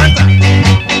 One time.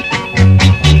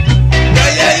 Yeah,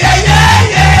 yeah, yeah, yeah,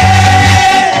 yeah.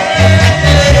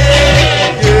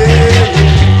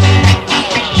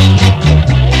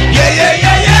 Yeah, yeah,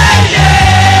 yeah, yeah, yeah.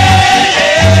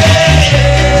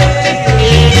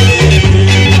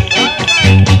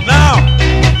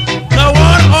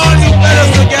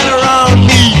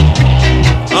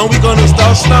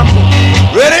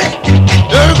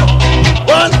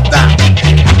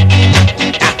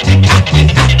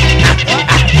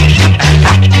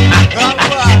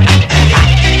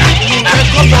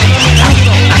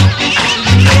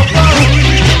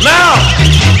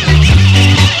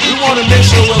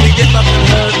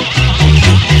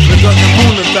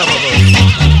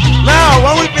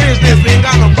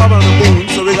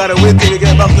 gotta wait till we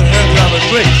get back to the earth to have a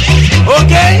drink.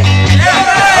 Okay? Yeah.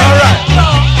 Alright.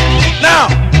 Now,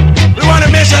 we want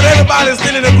to make sure that everybody's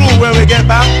still in the groove when we get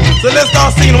back. So let's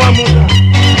start singing one more time.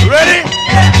 Ready?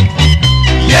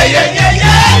 Yeah, yeah, yeah,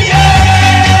 yeah, yeah.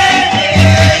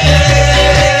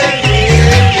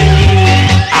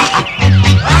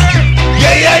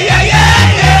 Yeah, yeah, yeah, yeah, yeah.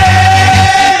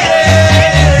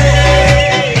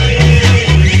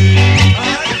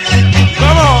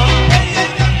 Come on.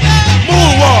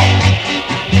 Moonwalk.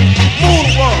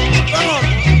 Moonwalk. Come on.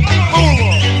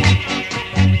 Moonwalk.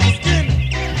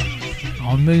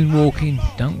 I'm moonwalking,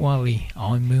 don't worry,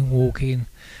 I'm moonwalking.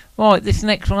 Right, this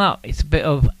next one up, it's a bit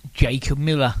of Jacob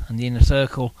Miller and the Inner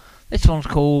Circle. This one's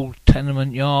called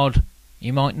Tenement Yard.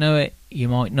 You might know it, you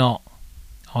might not.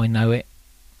 I know it,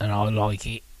 and I like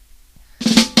it.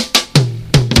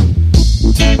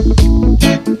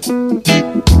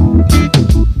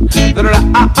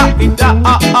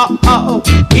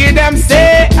 Hear them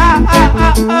say,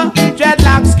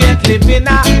 dreadlocks can't live in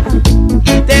a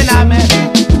tenement.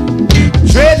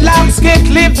 Dreadlocks can't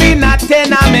live in a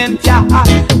tenement, yeah.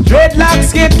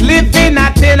 Dreadlocks can't live in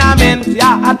a tenement,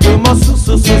 yeah. Too much too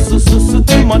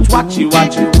much watchy.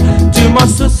 Too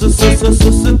much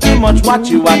too much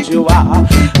watchy.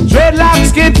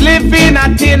 Dreadlocks can't live in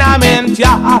a tenement,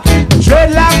 yeah.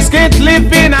 Dreadlocks can't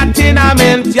live in a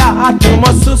tenement, yeah. Too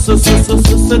much too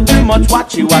much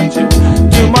watchy.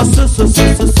 Too much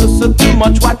too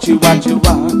much watchy.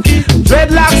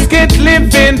 Dreadlocks can't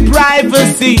live in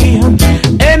privacy.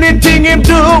 Anything him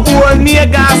do, all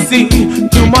nigga see.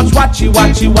 Too much watchy. Too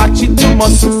much too much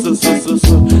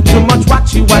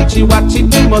watchy.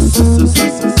 Too much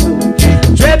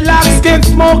Dreadlocks can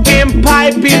smoke and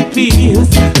pipe in peace.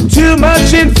 Too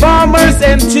much informers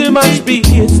and too much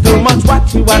bees. Too much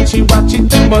watchy. Too much too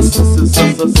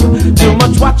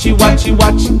much watchy.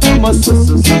 Too much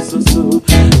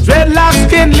Dreadlocks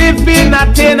can live in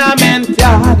a tenement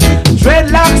yard.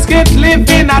 Dreadlocks can't live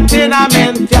in a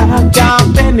tenement yard.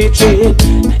 Can't penetrate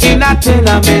in a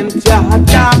tenement yard.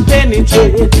 Can't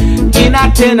penetrate in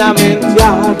a tenement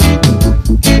yard.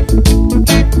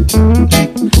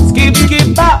 Skip,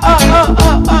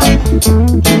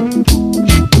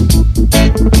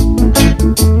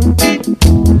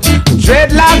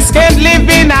 Dreadlocks can't live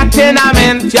in a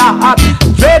tenement yard.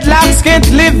 Dreadlocks can't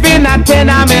live in a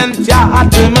tenement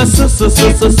yard. Too much too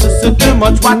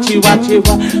much watchy.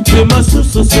 Too much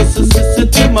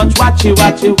too much watchy.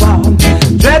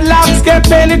 Dreadlocks can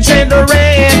penetrate the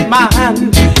rain,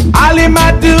 man. All him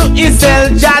a do is sell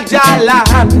Jaja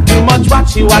land. Too much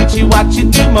watchy.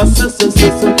 Too much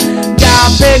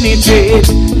can't penetrate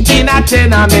in a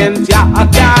tenement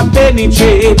yard. Can't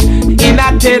penetrate in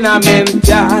a tenement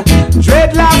yard.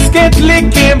 Dreadlocks get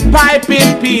licking pipe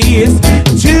in peace.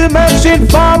 Too much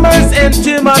informers and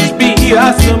too much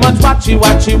BS. Too much watchy.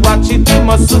 Too much too much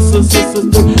watchy.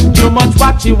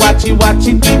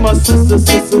 Too much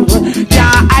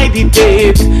can't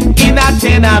agitate in a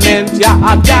tenement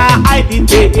yard. Can't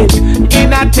agitate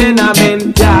in a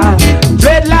tenement yard.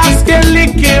 Dreadlocks get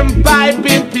licking pipe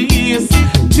in peace.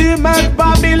 Too much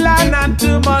Babylon and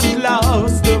too much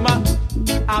love. Too much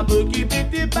a boogie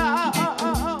bitty bow.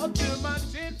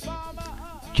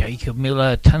 Jacob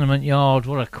Miller, Tenement Yard,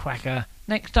 what a cracker.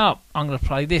 Next up, I'm going to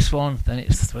play this one, then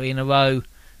it's 3 in a row,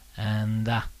 and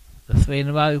the 3 in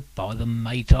a row by the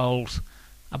Maytals.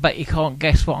 I bet you can't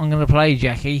guess what I'm going to play,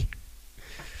 Jackie.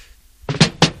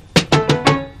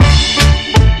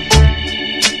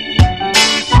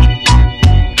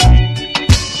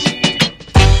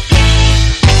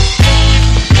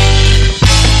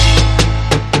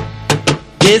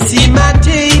 Yes, he might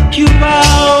take you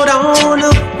out on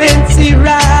a fancy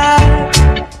ride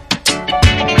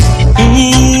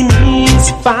in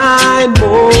his fine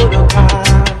motor car.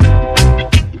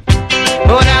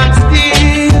 But I'm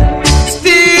still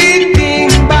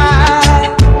sticking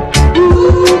by.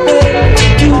 Ooh, baby,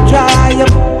 you dry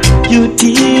up your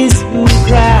tears, you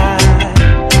cry.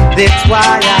 That's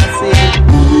why I say,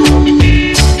 ooh,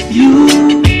 you,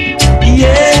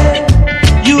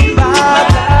 yeah, you bother.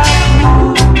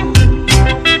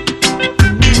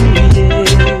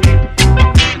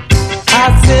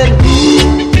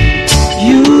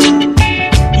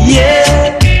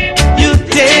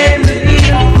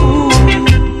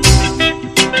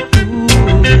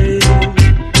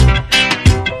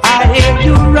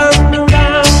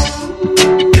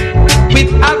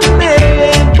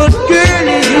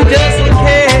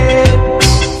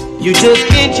 You just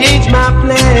can't change my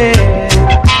plan.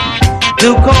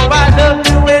 Look how I love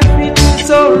you and treat you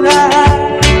so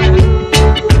right.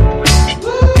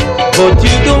 But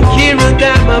you don't care a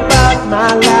damn about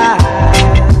my life.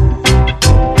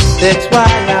 That's why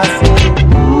I say,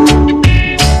 ooh,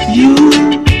 you,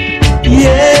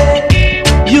 yeah,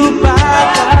 you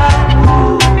bad.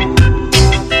 Ooh,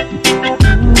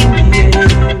 yeah.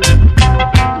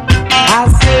 I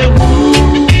say,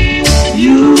 ooh,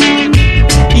 you,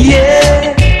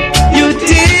 yeah, you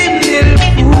dim little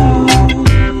fool.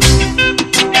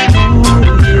 Ooh,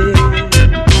 yeah.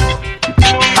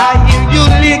 I hear you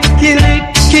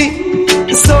licky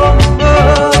so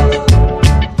much.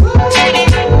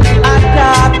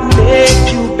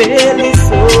 Make you barely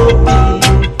so big,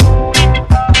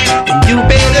 and you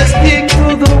better stick to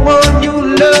the one you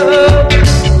love,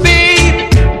 babe.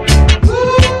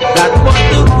 That's what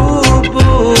the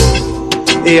boo-boo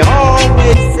they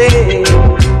always say.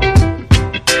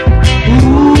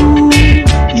 Ooh,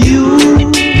 you,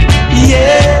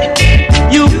 yeah,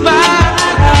 you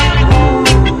fine. Ooh,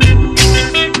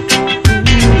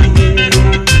 yeah.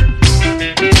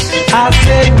 I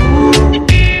said, ooh,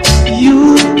 you.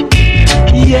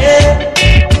 Yeah,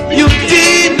 you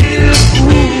did it.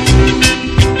 Ooh,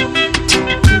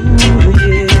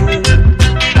 yeah.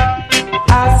 I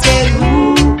said,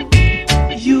 ooh,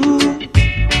 you,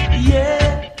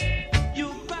 yeah, you.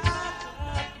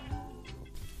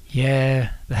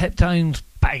 Yeah, the Heptones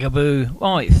Bagaboo.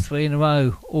 Right, 3 in a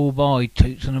row, all by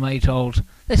Toots and the Maytals.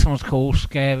 This one's called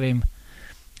Scare Him,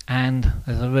 and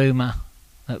there's a rumour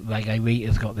that Reggae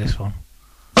Rita's got this one.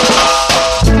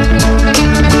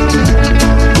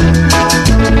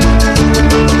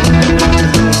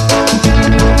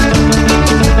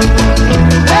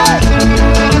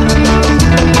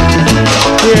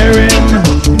 Scare him.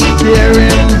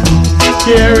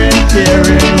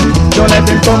 Don't let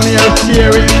him come near.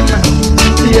 Scare him.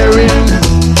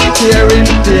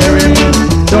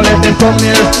 Don't let him come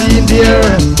near. See him there.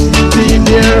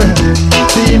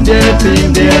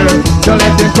 Don't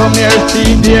let him come near.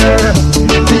 See him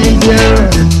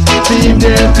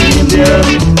there.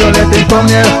 Don't let him come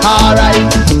near. Alright.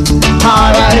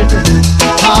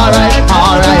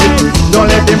 Don't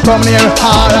let him come near.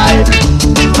 Alright.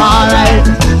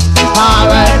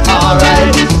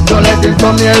 Don't let him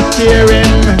come near. Scare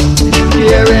him.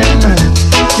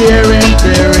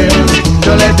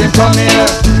 Don't let him come near.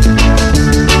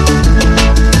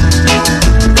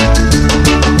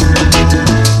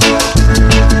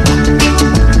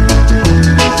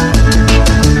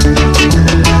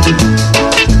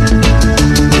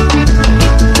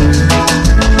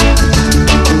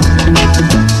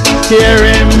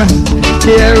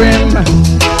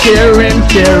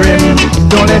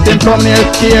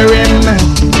 Scare him.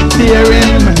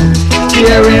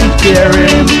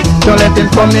 Don't let him come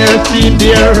near. Scare him. Don't let him come near. See him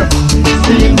there.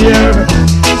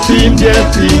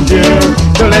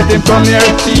 Don't let him come near.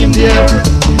 See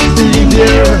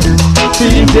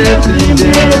him there.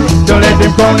 Don't let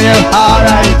him come near.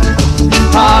 Alright.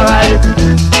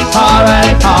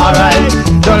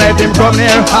 Don't let him come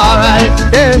near. Alright.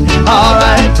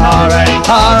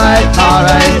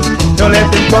 Don't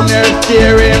let him come near.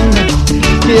 Scare him.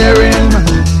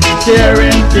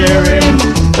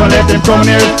 Don't let him come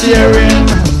near. Scare him.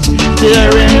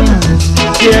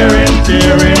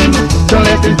 Don't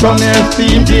let him come near. See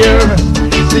him there.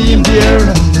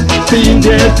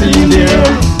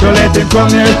 Don't let him come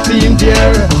near. See him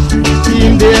there.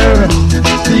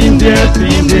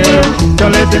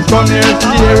 Don't let him come near.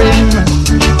 Scare him.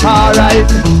 Alright.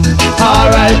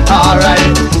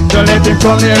 Don't let him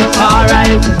come near.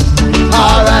 Alright.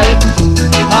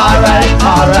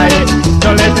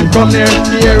 Don't let him come near.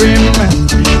 Scare him.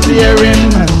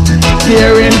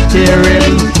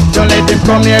 Don't let him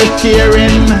come near. Scare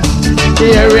him.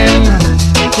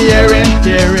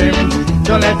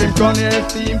 Don't let him come near.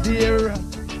 See him dear.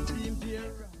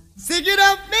 Sing it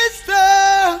up, mister.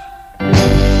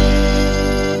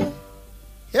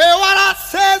 Hear what I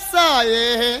say, sir,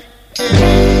 yeah.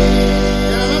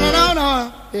 No,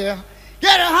 yeah.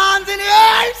 Get your hands in the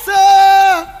air, sir.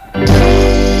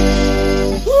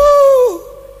 Woo,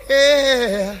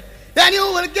 yeah. Then you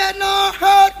will get no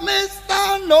hurt, mister.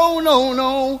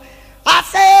 No. I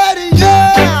said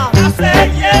yeah.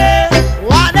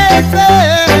 What they say?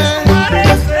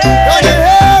 Don't you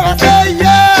hear I say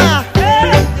yeah?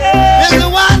 This is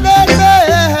what they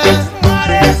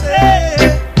say.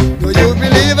 Do you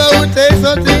believe I would take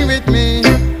something with me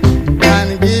and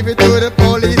give it to the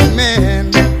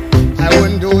policeman? I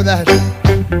wouldn't do that.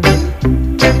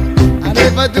 And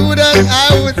if I do that, I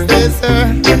would say, sir,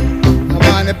 I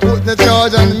want to put the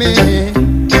charge on me.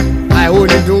 I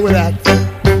wouldn't do that.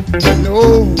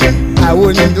 No, I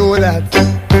wouldn't do that.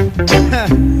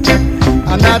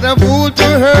 I'm not a fool to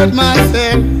hurt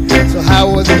myself, so I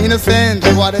was innocent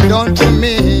of what they done to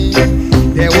me.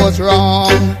 They was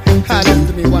wrong. Listen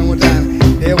to me one more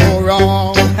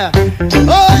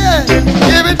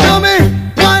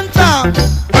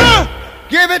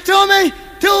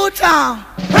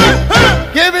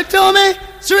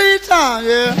time,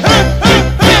 yeah.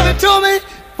 Give it to me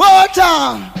one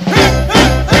time.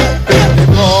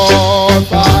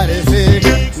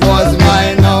 446 was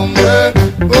my number.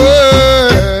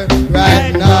 Oh,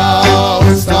 right now,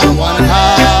 someone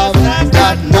have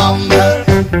that number.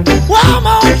 One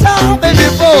more time, baby.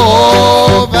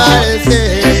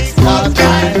 456 was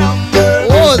my number.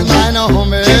 Was my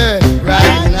number.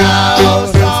 Right now,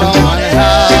 someone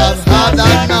have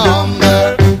that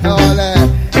number.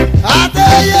 I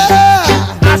say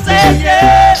yeah. I say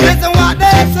yeah. Listen what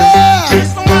they say.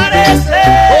 Listen what they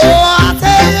say. Oh, I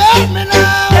say yeah, me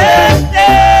now.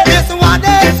 Listen what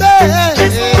they say.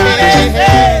 Listen what they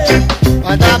say.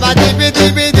 Whatever dibi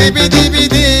dibi dibi dibi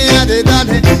di da da da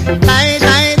da da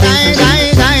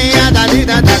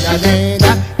da da da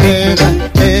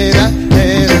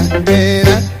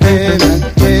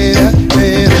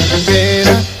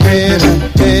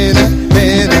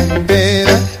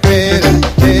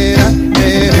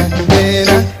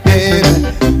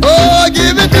Oh,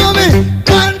 give it to me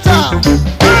one time.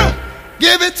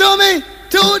 Give it to me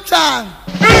two times.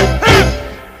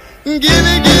 Give it, give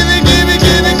it, give it, give it,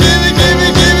 give it, give it, give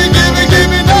it, give it, give it,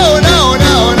 give it. No, no,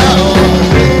 no, no.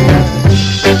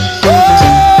 Oh,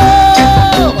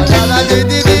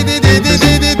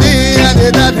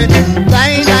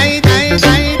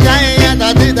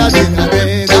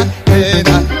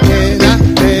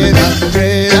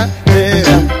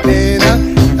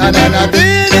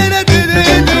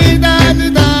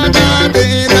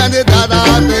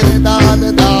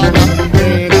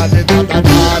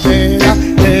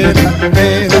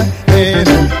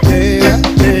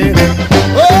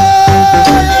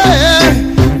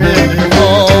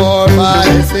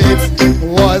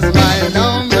 was my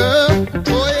number.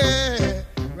 Oh yeah,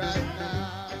 right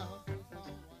now.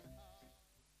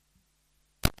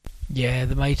 Yeah,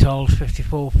 the Maytals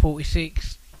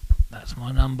 5446. That's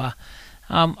my number.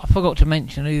 I forgot to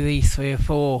mention who these three are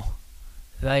for.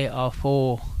 They are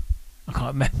for... I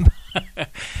can't remember.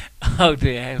 Oh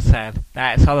dear, how sad.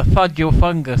 That's either Fudge or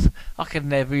Fungus. I can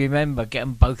never remember. Get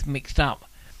them both mixed up.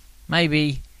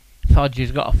 Maybe Fudge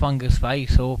has got a fungus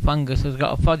face or Fungus has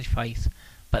got a fudge face.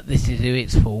 But this is who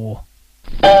it's for.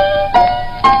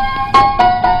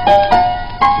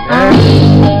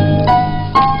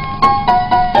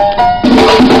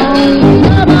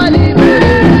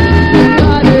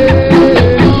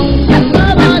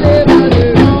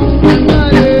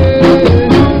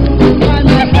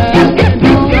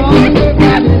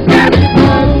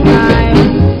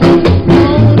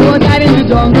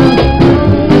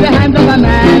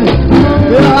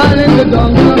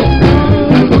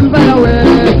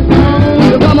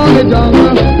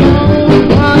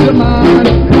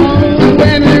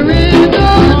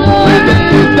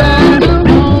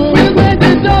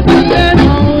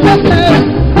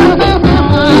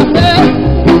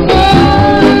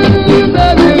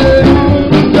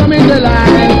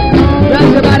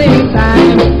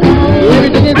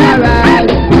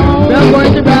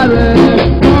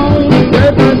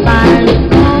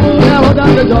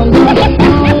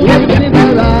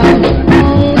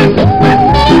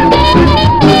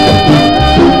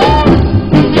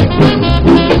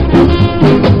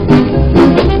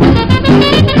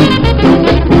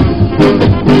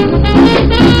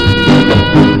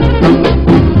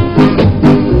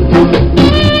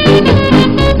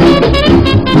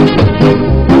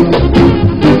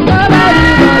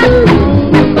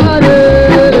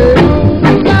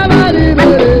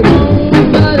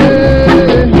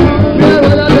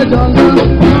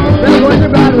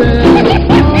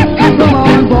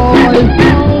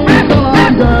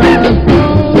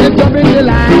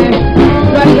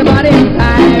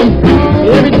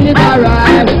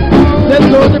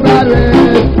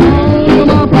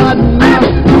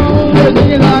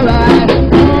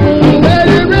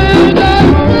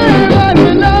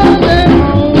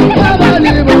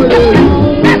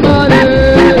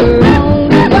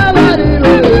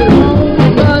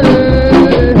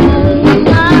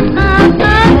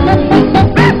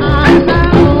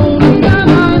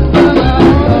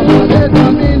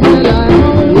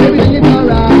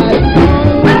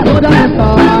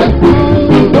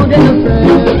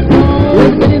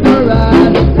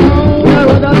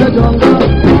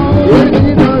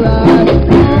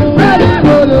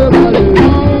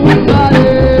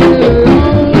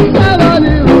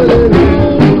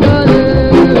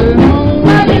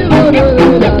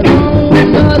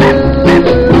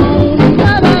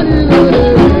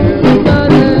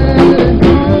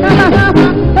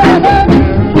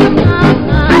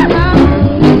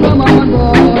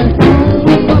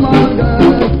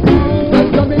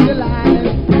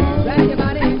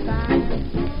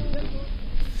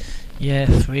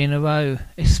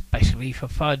 V for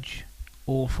Fudge,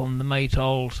 all from the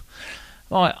Maytals.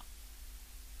 Right,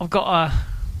 I've got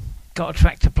a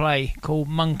track to play called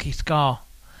Monkey Scar,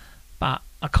 but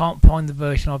I can't find the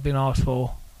version I've been asked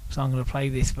for, so I'm going to play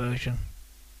this version.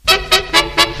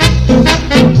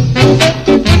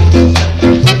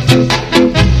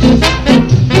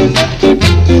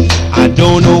 I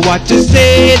don't know what to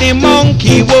say, the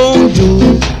monkey won't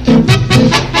do.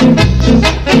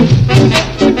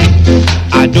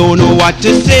 I don't know what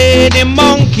to say, the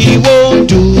monkey won't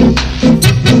do.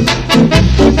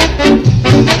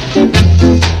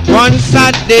 One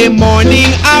Saturday morning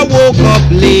I woke up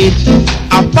late.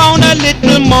 I found a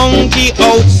little monkey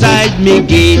outside me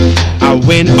gate. I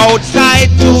went outside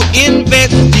to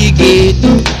investigate.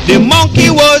 The monkey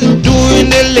was doing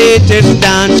the latest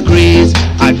dance craze.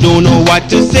 I don't know what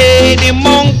to say, the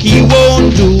monkey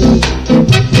won't do.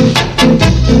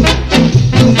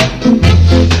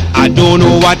 I don't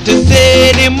know what to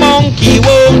say, the monkey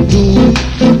won't do.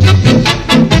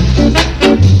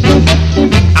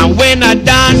 And when I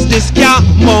dance the ska,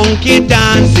 monkey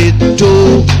dance it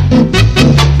too.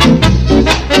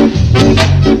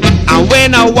 And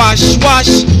when I wash,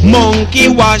 monkey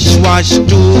wash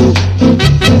too.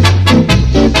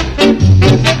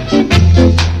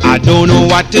 I don't know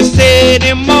what to say,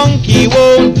 the monkey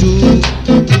won't do.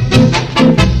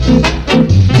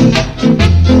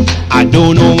 I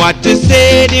don't know what to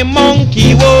say, the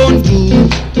monkey won't do.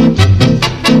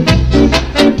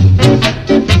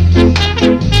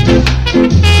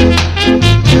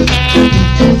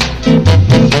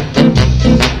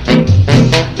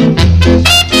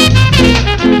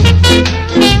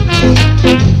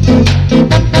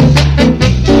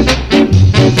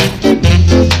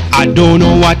 I don't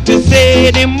know what to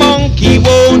say, the monkey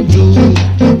won't do.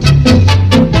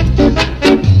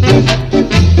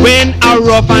 When a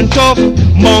rough and tough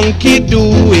monkey do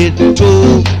it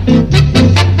too.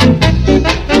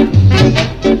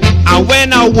 And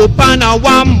when a whoop and a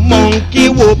wham, monkey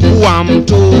whoop wham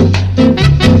too.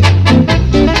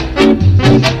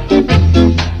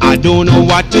 I don't know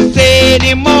what to say,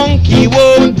 the monkey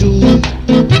won't do.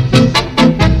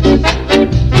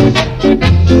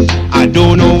 I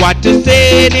don't know what to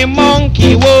say, the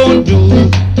monkey won't do.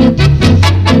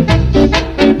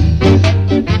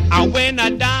 And when I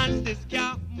dance the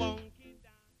ska, monkey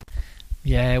dance.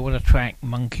 Yeah, what a track,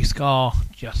 Monkey Scar,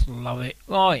 just love it.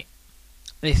 Right,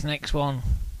 this next one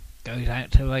goes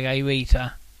out to Reggae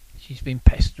Rita. She's been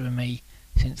pestering me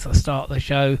since the start of the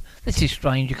show. This is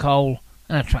Stranger Cole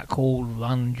and a track called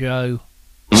Run Joe.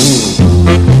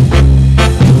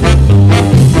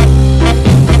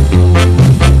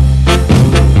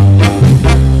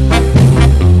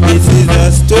 This is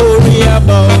a story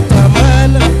about a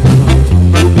man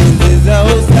who built his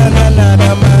house on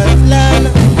another man's land.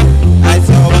 I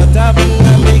saw what happened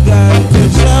and began to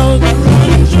shout,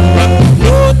 Run, Joe.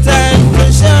 No time to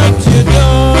shut your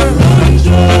door, Run,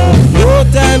 Joe. No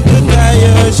time to tie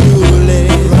your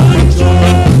shoelace, Run,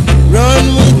 Joe. Run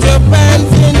with your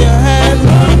pants in your hand.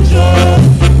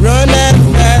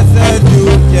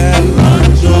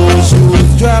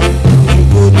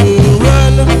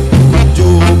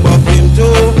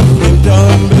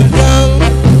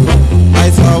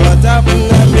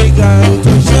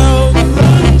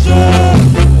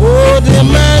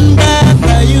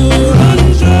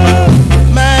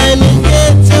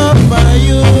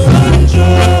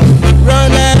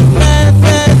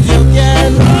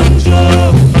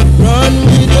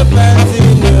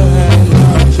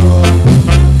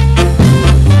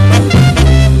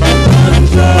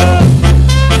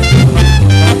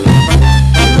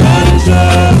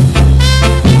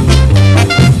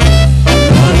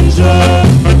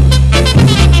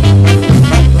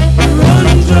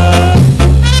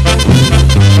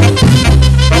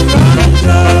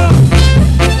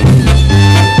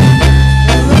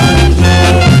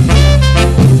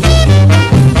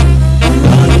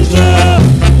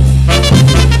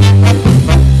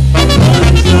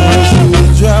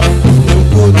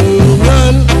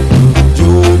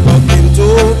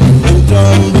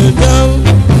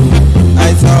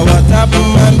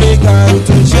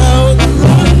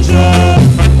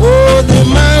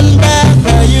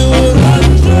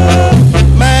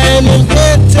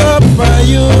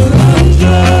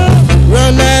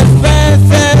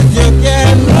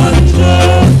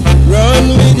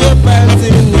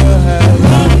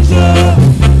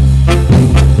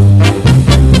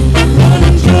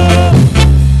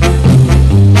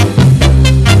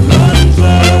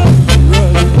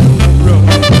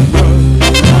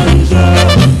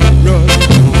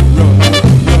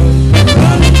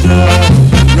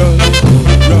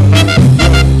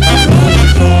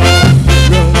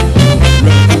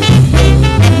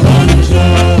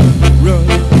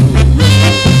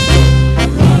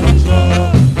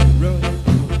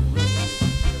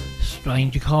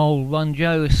 Ranger Cole, Run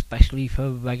Joe, especially for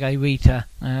Reggae Rita.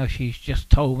 Now she's just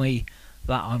told me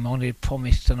that I'm on a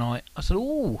promise tonight. I said,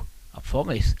 "Oh, a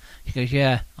promise?" She goes,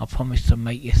 "Yeah, I promise to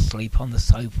make you sleep on the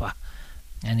sofa."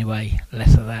 Anyway,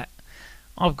 less of that.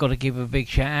 I've got to give a big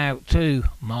shout out to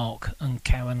Mark and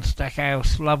Karen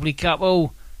Stackhouse, lovely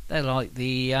couple. They're like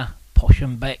the Posh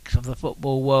and Becks of the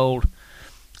football world.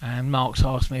 And Mark's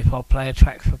asked me if I'll play a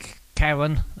track for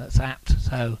Karen that's apt.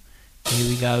 So here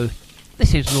we go.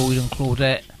 This is Lloyd and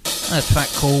Claudette, and a track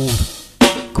called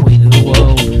Queen of the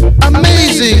World.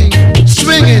 Amazing,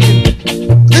 swinging.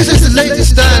 This is the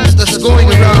latest dance that's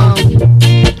going around.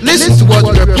 Listen to what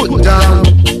we're putting down.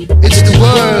 It's the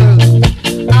world.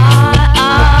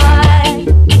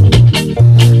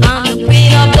 I'm the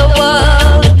queen of the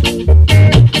world.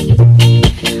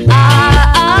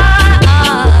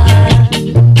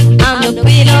 I'm the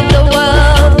queen of the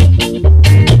world.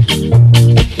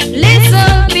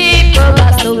 Listen, people,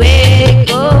 that's the way it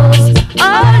goes.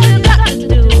 All you got to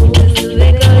do is to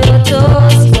wiggle your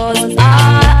toes. 'Cause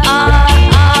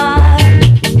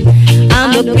I'm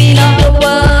the queen of the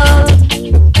world.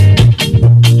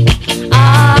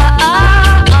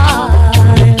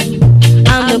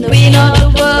 I'm the queen of the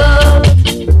world.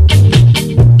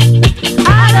 I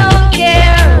don't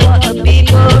care what the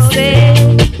people say.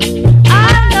 I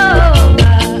know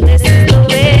that this is the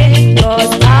way.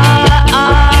 'Cause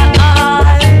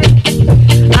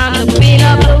I'm the queen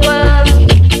of the world.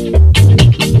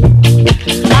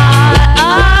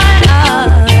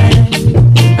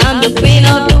 I'm the queen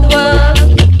of the world.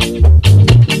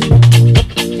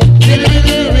 Really,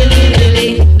 really, really, really,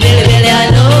 really, really, I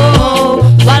know.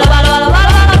 Walla, walla, walla,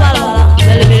 walla, walla, walla.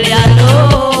 Really, really, I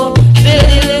know. Really,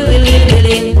 really, really,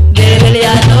 really, really, really, I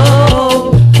know.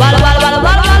 Walla, walla, walla,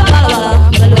 walla, walla, walla, walla.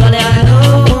 Really, really, I know.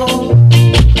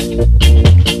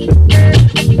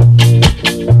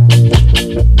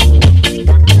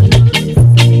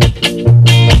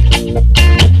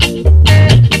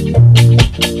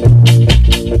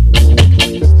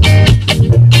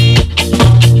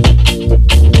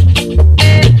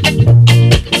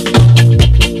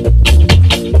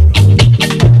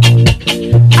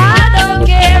 I don't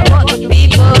care what the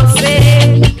people say.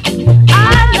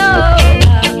 I know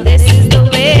that this is the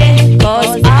way.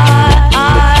 'Cause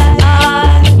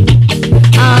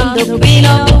I'm the queen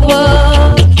of the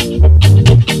world.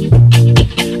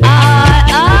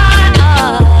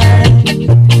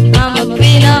 I'm the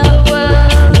queen of the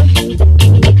world.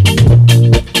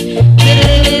 Really,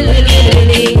 really, really,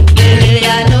 really, really,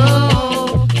 I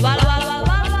know. Walla, walla,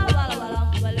 walla, walla, walla,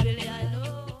 walla, really, I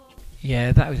know.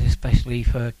 Yeah, that was especially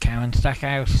for Karen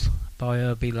Stackhouse by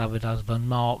her beloved husband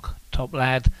Mark, top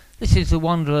lad. This is The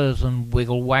Wanderers and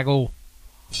Wiggle Waggle.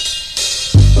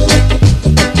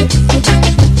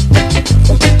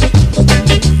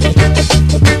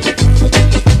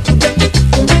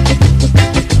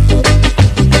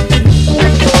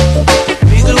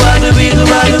 Wiggle waggle, wiggle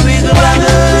waggle, wiggle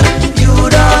waggle. You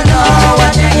don't know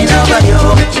what's hanging over you.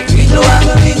 Wiggle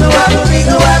waggle, wiggle waggle,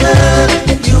 wiggle waggle.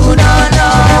 You don't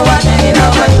know what's hanging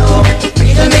over you.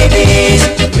 Wiggle me this,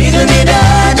 wiggle me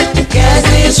that. Guess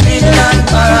this wiggle and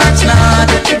perhaps not.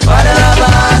 Father of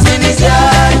us in his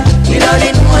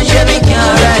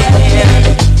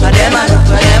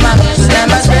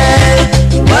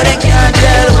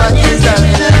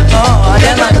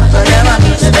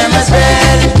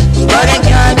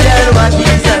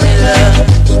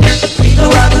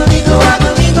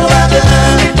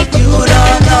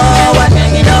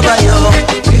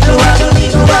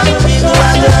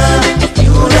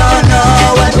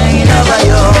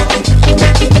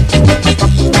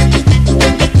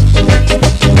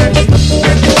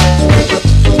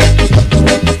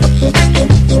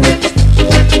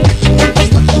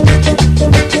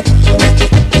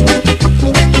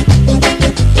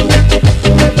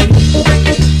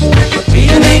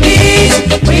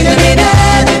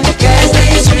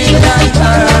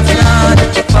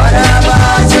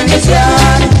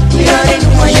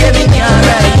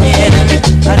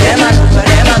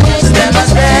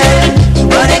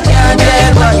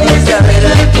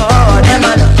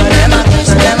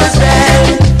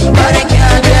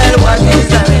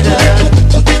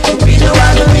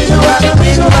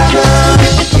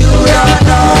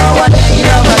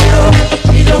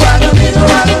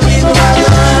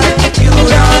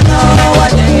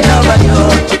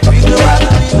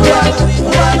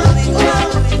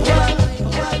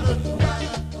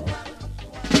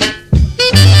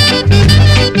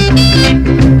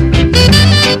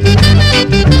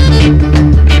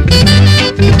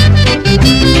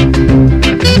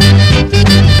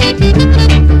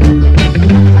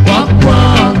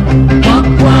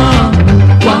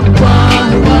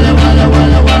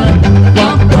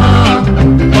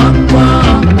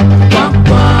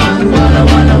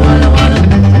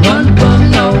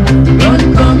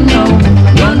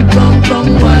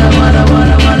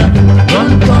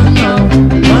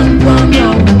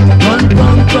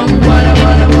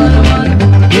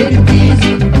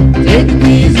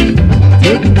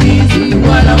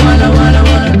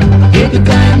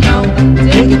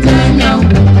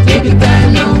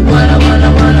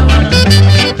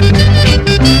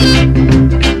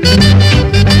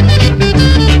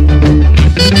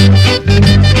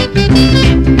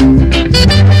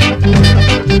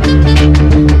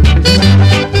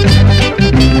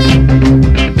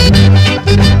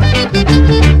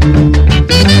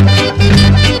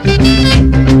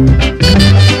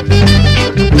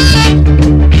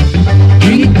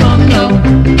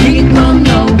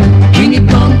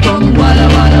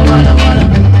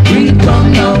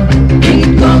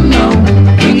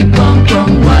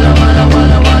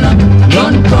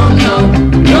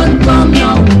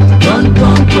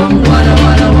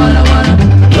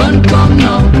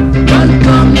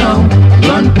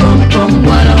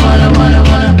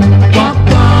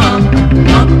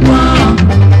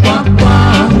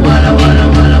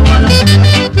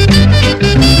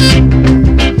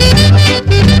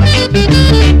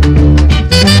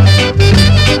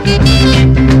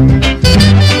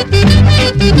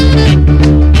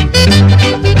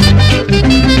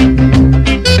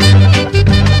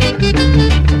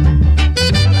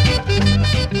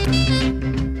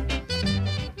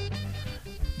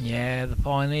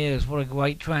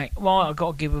great track. Right, I've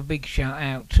got to give a big shout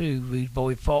out to Rude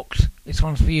Boy Fox. This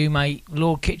one's for you, mate.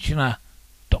 Lord Kitchener,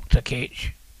 Dr.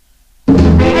 Kitch.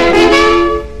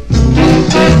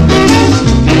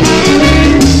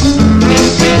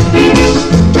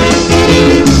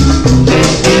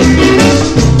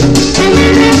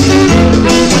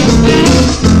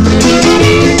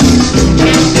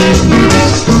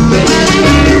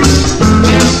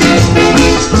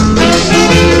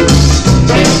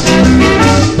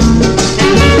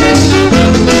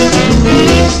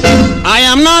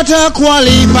 I am not a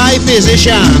qualified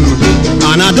physician,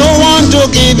 and I don't want to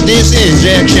give this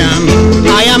injection.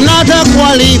 I am not a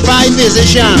qualified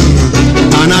physician,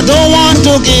 and I don't want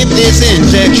to give this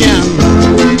injection.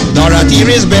 Dorothy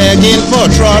is begging for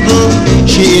trouble.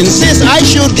 She insists I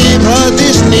should give her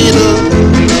this needle.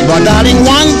 But darling,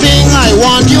 one thing I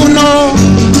want you know,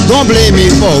 don't blame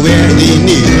me for where the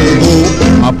needle go.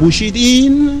 I push it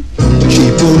in,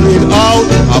 she pull it out,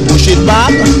 I push it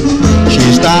back. She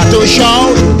start to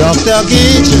shout, Dr.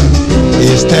 Kitch,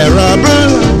 it's terrible.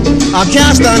 I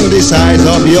can't stand the size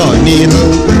of your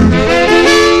needle.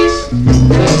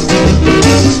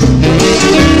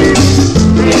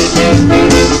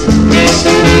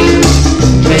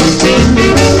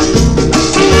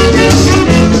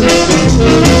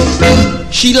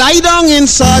 She lie down in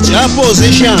such a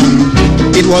position,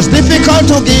 it was difficult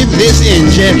to give this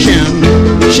injection.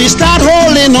 She start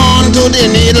holding on to the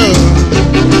needle,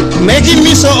 making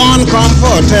me so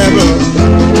uncomfortable.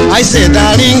 I said,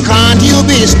 darling, can't you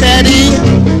be steady?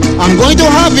 I'm going to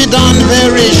have it done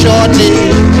very shortly.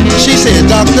 She said,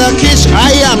 Dr. Kitch,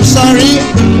 I am sorry,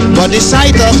 but the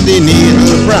sight of the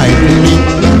needle frightened me.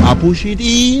 I push it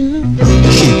in,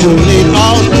 she pull it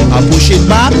out, I push it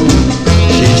back.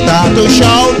 She start to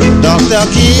shout, Dr.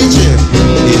 Kitch,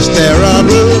 it's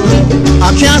terrible. I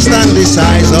can't stand the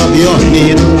size of your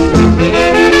needle.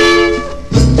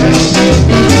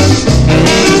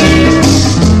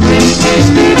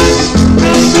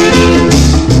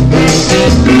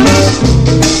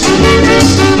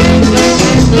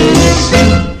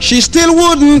 She still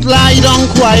wouldn't lie down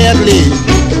quietly,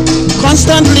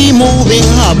 constantly moving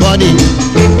her body.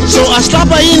 So I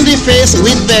slapped her in the face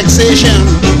with vexation,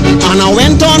 and I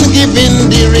went on giving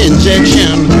the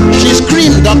injection. She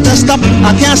screamed, Doctor, stop,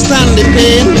 I can't stand the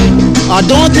pain. I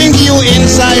don't think you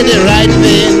inside the right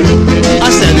vein. I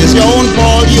said, it's your own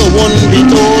fault, you wouldn't be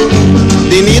told.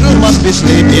 The needle must be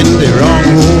slipped in the wrong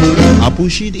hole. I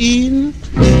push it in,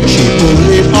 she pull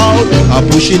it out, I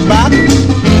push it back.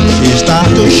 She start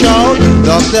to shout,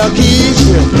 Dr. Kitch,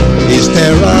 it's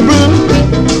terrible.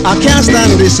 I can't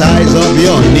stand the size of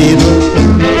your needle.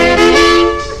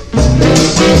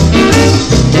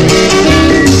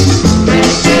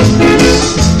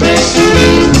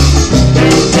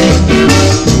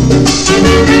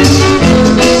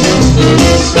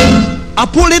 I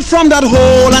pull it from that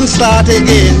hole and start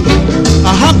again.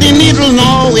 I have the needle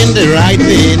now in the right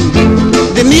vein.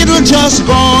 The needle just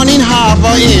gone in half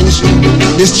an inch.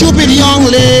 The stupid young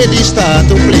lady start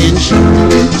to flinch.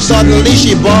 Suddenly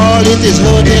she bawled, it is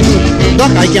hurting.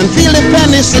 Doc, I can feel the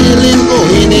penicillin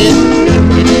going in.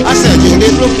 I said, you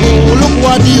little fool, look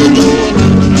what you do.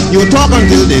 You talk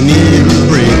until the needle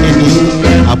breaking you.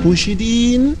 I push it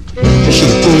in, she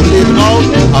pull it out,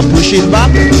 I push it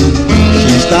back.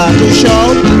 She start to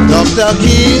shout, Dr.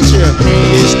 Kitch,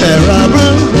 it's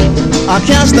terrible. I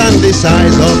can't stand the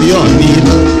size of your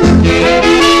needle.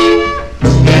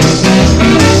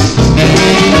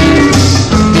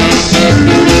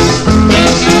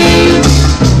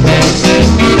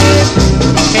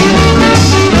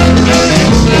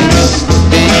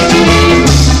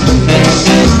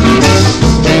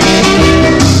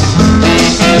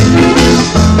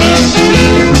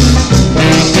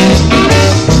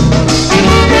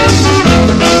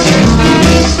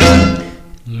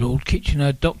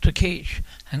 Kitchener, Dr. Kitch,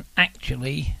 and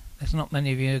actually, there's not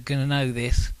many of you who are going to know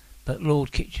this, but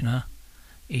Lord Kitchener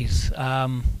is,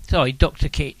 Dr.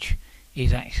 Kitch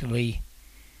is actually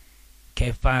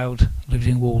Kev Bowd, lives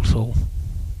in Walsall.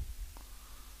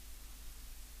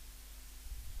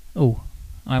 Oh,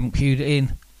 I haven't queued it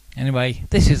in. Anyway,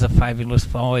 this is a Fabulous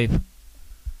Five.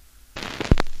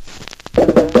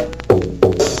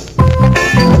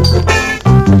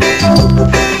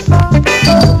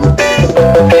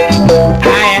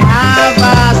 I have a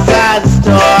sad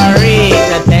story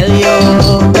to tell you.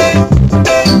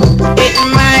 It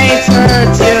might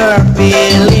hurt your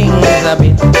feelings a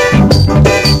bit.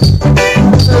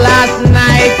 Last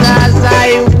night as I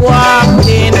walked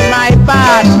in my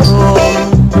bathroom,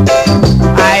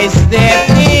 I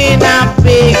stepped in a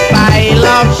big pile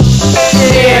of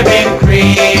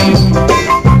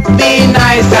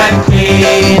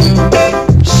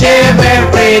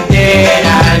every day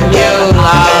and you'll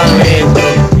always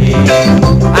look me.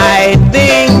 I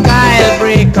think I'll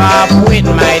break up with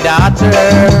my daughter.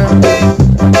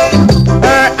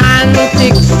 Her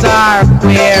antics are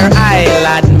queer,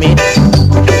 I'll admit.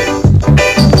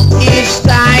 Each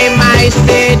time I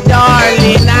say,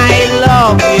 darling, I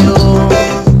love you,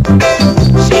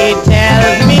 she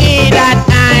tells me that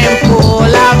I'm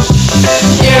full of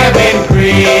shaving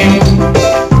cream.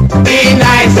 Be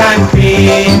nice and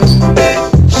clean,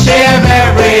 shave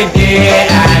every day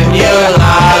and you'll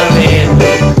always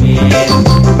look clean.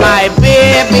 My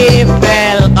baby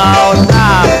fell out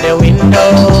of the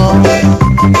window.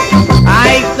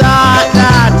 I thought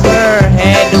that her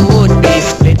head would be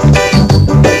split,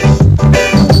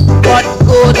 but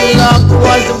good luck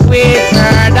was with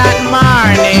her that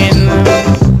morning.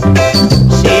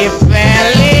 She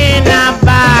fell in a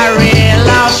barrel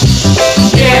of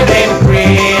shaving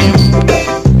cream.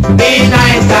 Be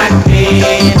nice and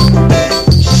clean,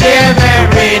 shave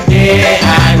every day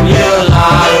and you'll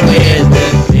always be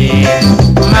clean.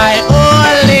 My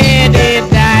old lady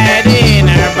died in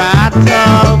her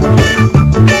bathtub.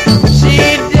 She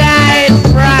died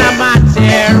from a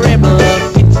terrible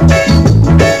fit.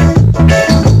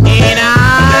 In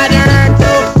order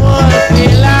to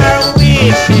fulfill her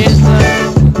wishes,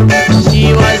 she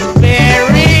was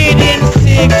buried in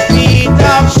 6 feet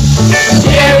of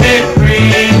shaving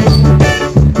cream.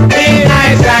 Be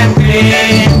nice and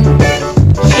clean,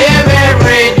 shave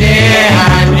every day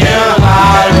and you'll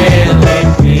always be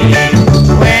clean.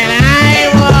 When I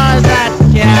was at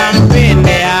camp in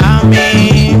the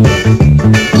army,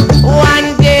 one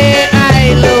day I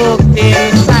looked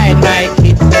inside my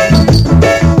kit.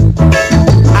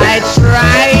 I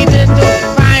tried to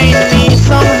find me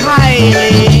some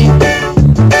highly,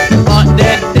 but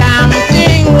the damn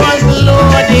thing was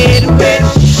loaded with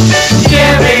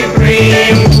shaving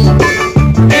cream.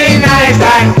 Be nice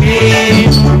and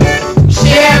clean,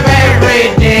 shave every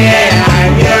day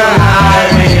and you'll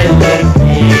always look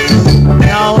clean.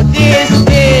 Now this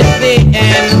is the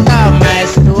end of my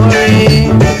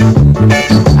story.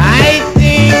 I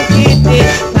think it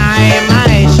is time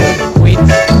I should quit.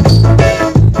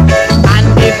 And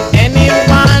if any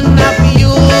one of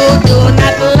you do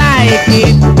not like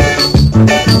it,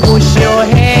 push your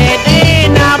head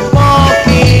in a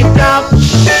bucket of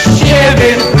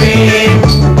shaving cream.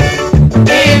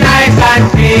 Be nice and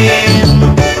clean,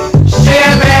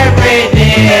 shave every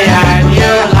day and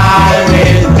you'll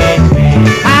always be clean.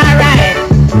 Alright,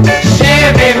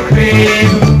 shaving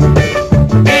cream.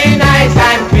 Be nice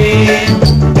and clean,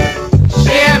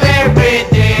 shave every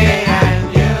day and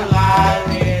you'll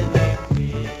always be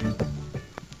clean.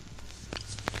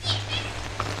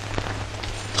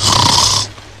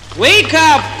 Wake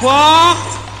up, Paul!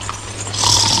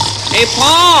 Hey,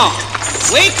 Paul!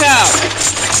 Wake up!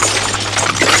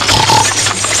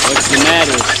 What's the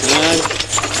matter, son?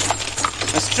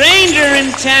 A stranger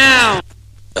in town!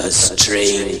 A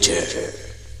stranger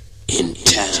in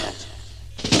town.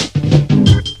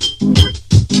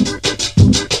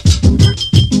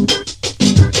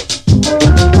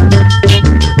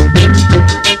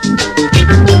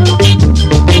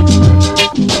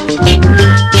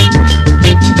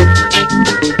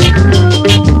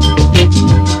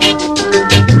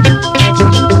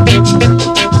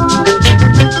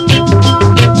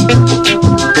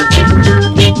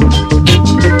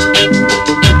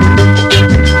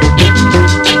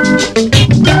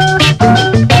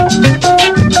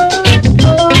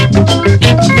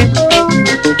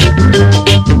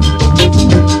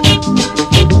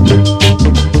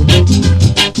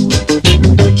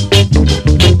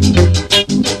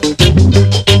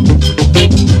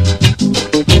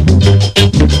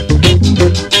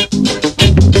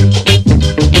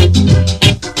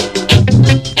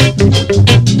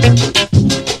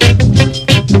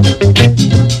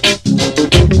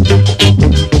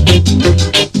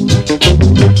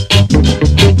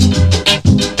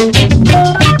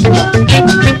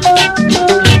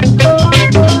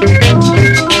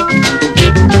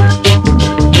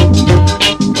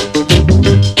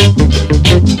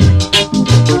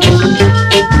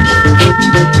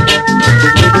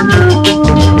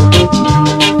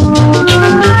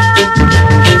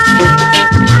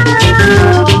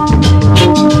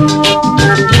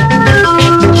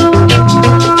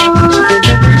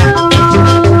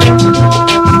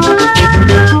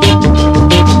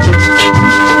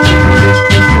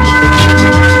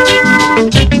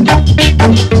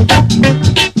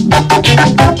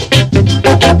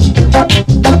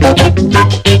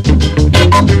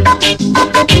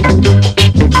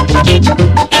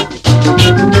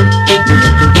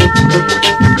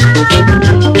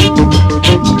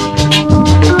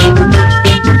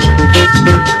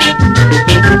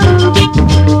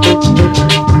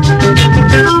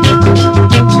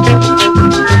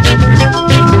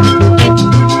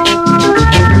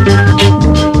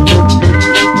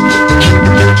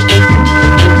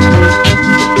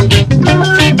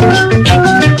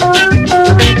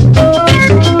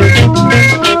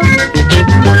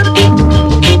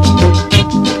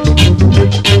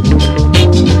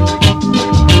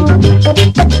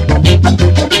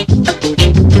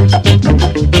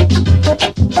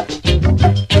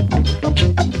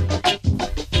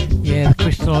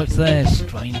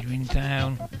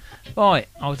 Right,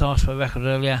 I was asked for a record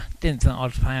earlier, didn't think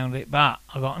I'd found it, but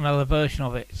I got another version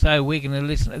of it, so we're going to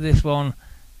listen to this one.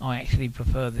 I actually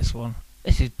prefer this one.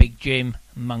 This is Big Jim,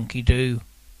 Monkey Do.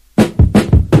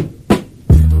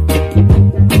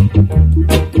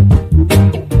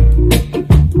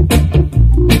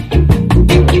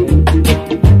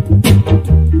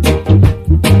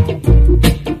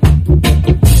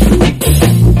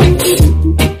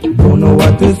 Don't know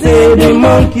what to say, the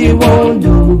monkey won't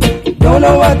do. Don't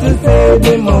know what to say,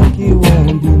 the monkey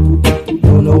won't do.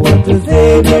 Don't know what to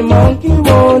say, the monkey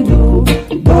won't do.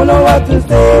 Don't know what to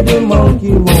say, the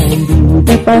monkey won't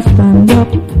do. If I stand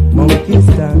up, monkey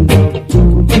stand up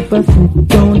too. If I sit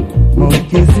down,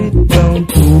 monkey sit down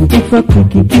too. If I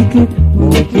kick it,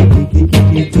 monkey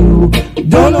kick it too.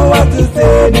 Don't know what to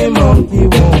say, the monkey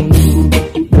won't do.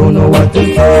 Don't know what to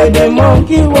say, the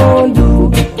monkey won't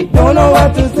do. Don't know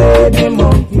what to say, the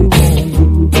monkey won't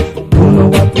do. Don't know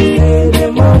what to say,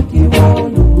 the monkey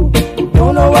won't do.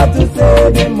 Don't know what to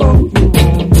say, the monkey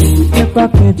won't do. If I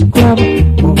catch crab,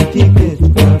 monkey catch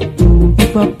crab too.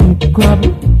 If I pick crab,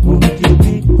 monkey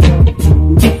pick crab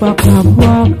too. If I crab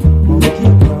walk, monkey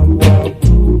crab walk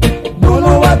too. Don't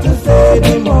know what to say,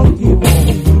 the monkey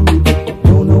won't do.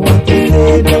 Don't know what to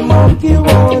say, the monkey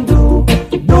won't do.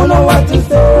 Don't know what to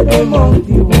say, the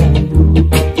monkey won't do.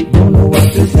 Don't know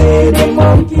what to say, the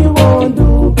monkey won't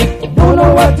do. Don't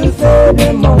know what to say,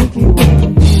 the monkey won't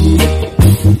do.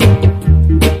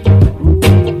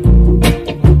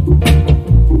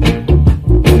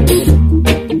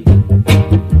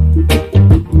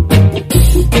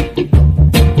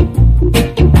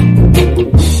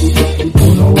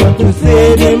 Don't know what to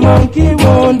say, the monkey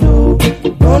won't do.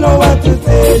 Don't know what to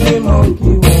say, the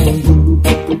monkey won't do.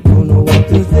 Don't know what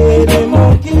to say, the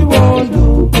monkey won't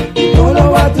do. Don't know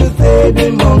what to say,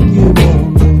 the monkey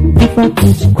won't do. If I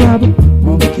catch crab,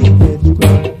 monkey catch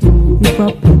crab too. If I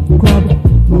pick crab,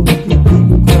 monkey pick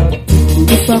crab too.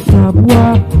 If I crab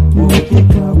walk, monkey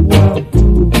crab walk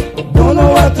too. Don't know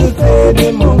what to say, the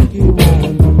monkey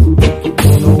won't do.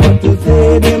 Don't know what to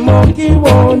say, the monkey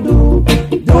won't do.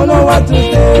 Don't know what to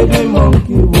say, the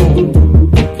monkey won't do.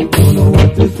 Don't know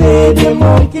what to say, the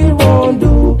monkey won't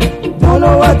do. Don't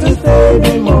know what to say,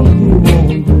 the monkey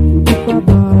won't do. If I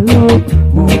ball out,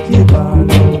 monkey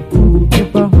ball out too.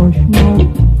 If I hush mouth,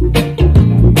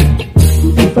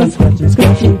 if I scratch it,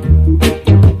 scratch it.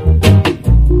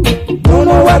 Don't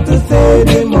know what to say,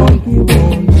 the monkey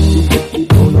won't do.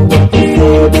 Don't know what to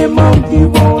say, the monkey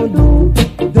won't do.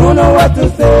 Don't know what to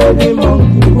say, the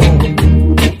monkey won't do.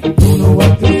 Don't know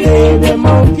what to say, the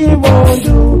monkey won't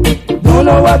do. Don't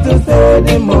know what to say,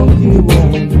 the monkey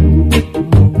won't do.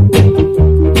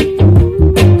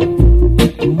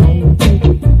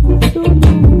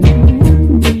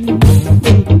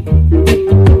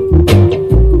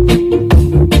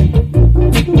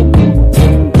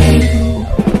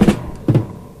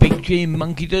 Big Jim,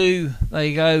 Monkey Do. There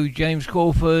you go, James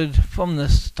Crawford from the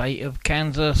state of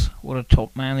Kansas. What a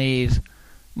top man he is.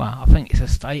 Well, I think it's a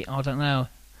state, I don't know.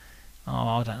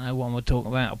 I don't know what we're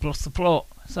talking about. I've lost the plot.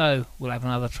 So, we'll have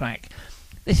another track.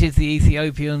 This is the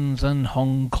Ethiopians and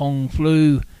Hong Kong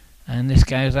Flu. And this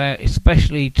goes out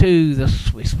especially to the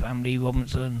Swiss Family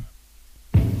Robinson.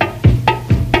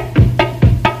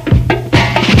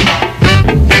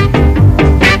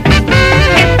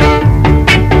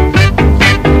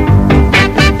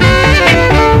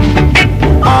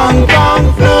 Hong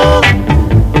Kong flu,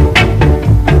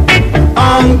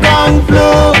 Hong Kong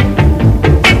flu,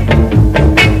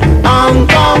 Hong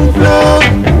Kong flu.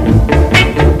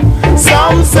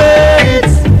 Some say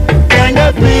it's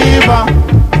dengue fever.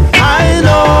 I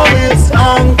know it's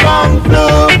Hong Kong flu.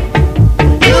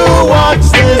 You watch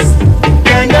this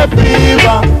dengue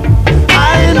fever.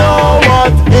 I know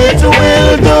what it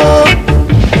will do.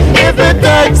 If it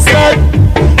takes it,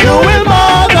 you will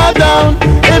murder down.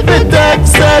 If it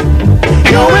takes it,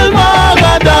 you will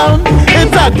murder down.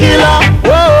 It's a killer,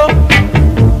 whoa.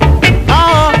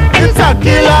 It's a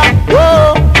killer, whoa.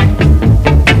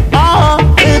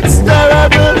 It's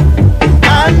terrible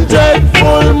and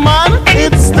dreadful, man.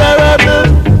 It's terrible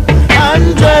and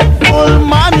dreadful,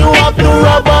 man. You have to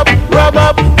rub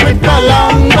up with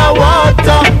Kalanga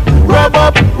water. Rub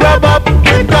up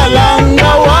with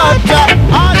Kalanga water.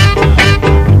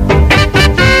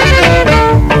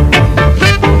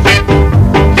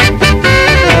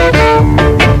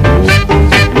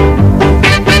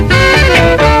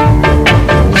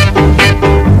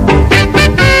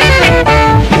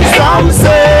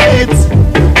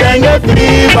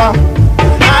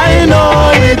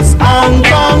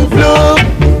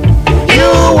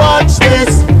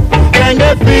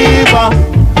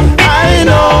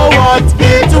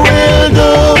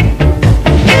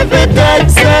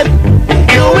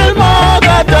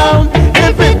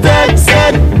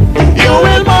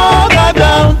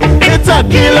 a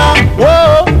killer,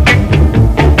 whoa.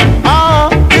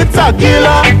 It's a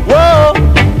killer, whoa.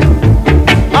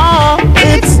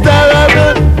 It's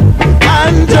terrible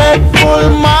and dreadful,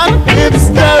 man. It's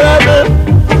terrible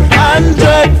and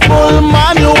dreadful,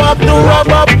 man. You have to rub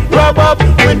up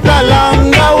with the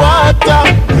longer water.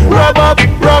 Rub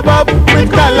up with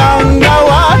the longer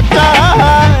water.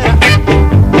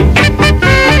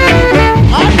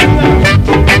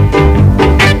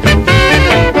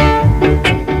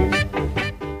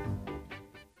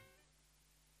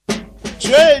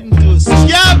 Train to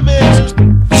scam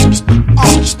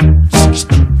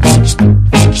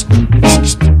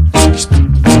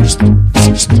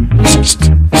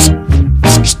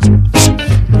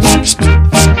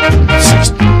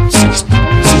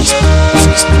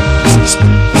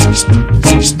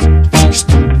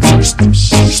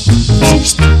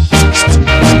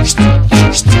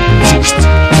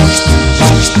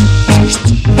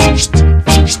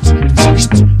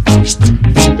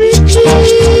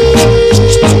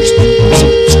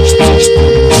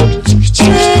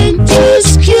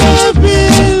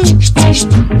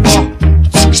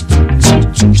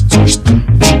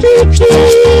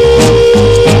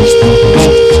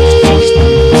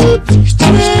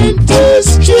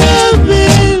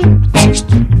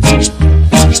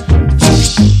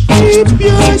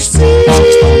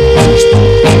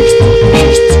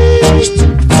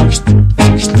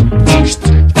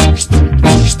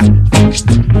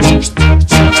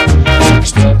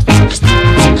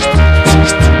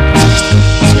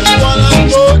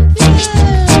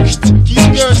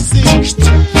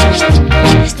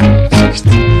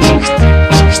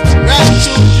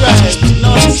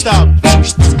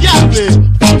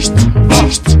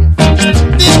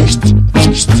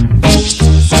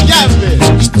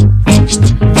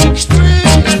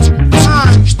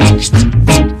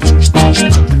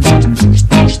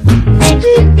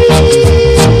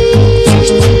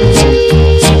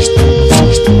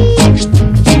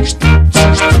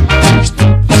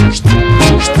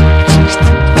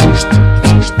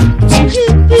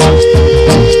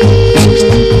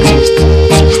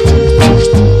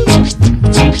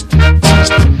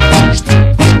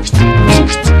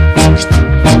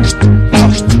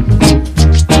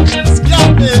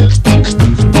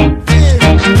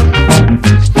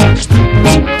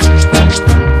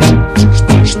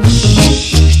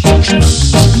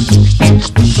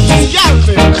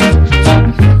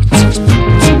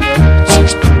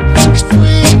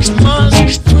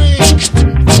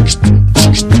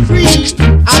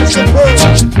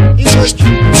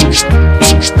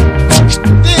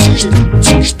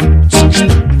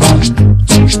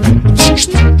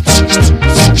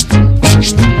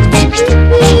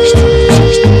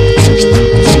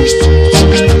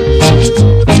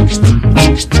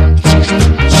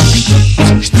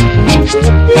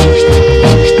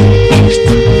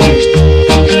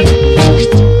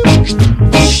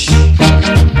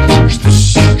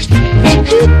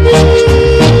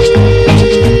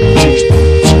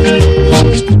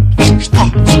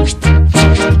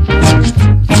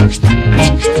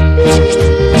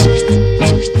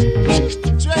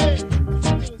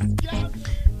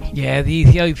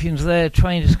Ethiopians there,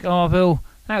 Train to Scarville.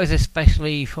 That was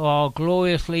especially for our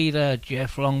glorious leader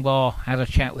Jeff Longbar. Had a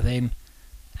chat with him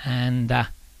and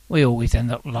we always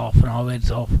end up laughing our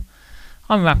heads off.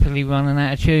 I'm rapidly running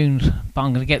out of tunes, but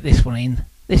I'm going to get this one in.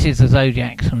 This is the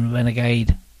Zodiacs and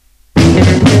Renegade.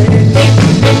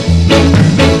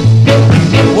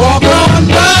 Walk on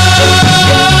by,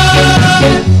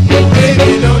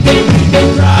 baby, don't you need to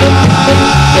cry.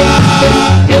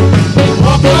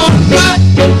 Walk on by,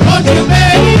 don't you,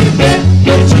 baby,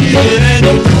 you cheated and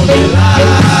you told me lies.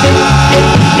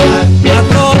 I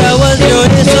thought I was your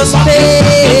ace of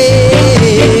spades,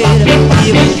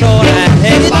 even thought I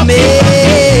had it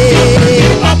made,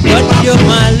 but you're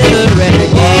my little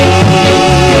renegade.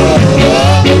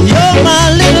 You're my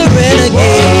little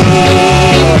renegade.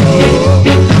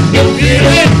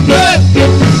 Feeling good.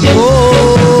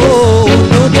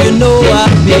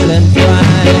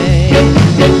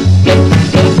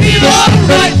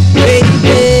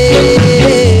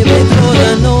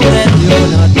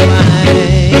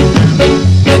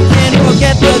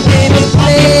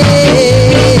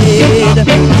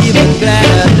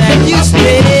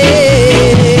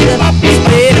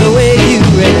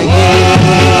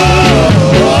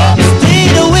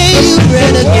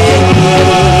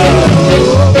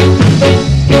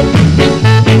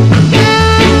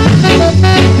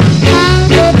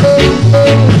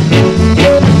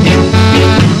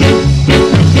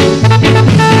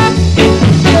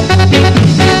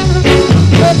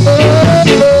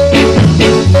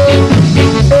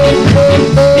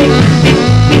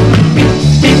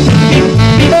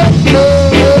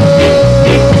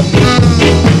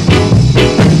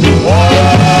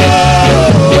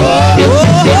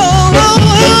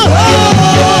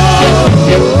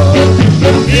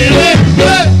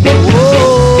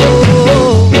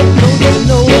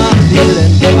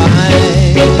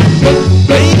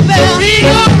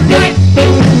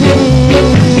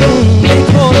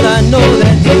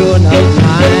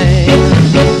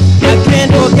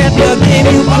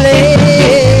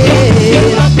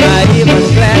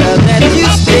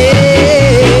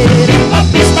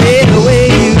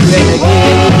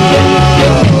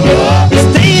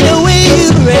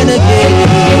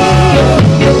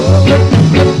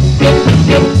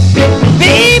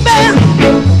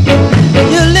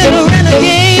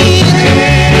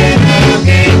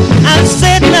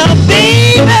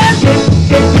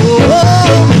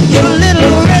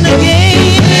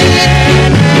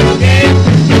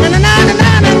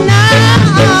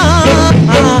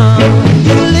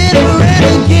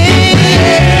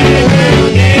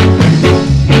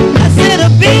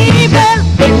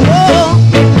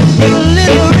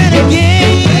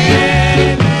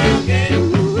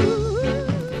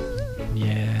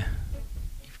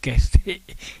 guessed it.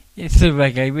 It's the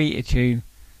Reggae Rita tune.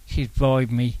 She's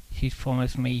bribed me. She's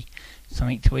promised me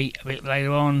something to eat a bit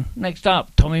later on. Next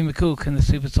up, Tommy McCook and the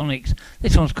Supersonics.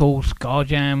 This one's called Scar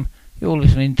Jam. You're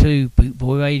listening to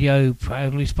Bootboy Radio,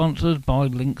 proudly sponsored by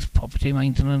Links Property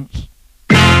Maintenance.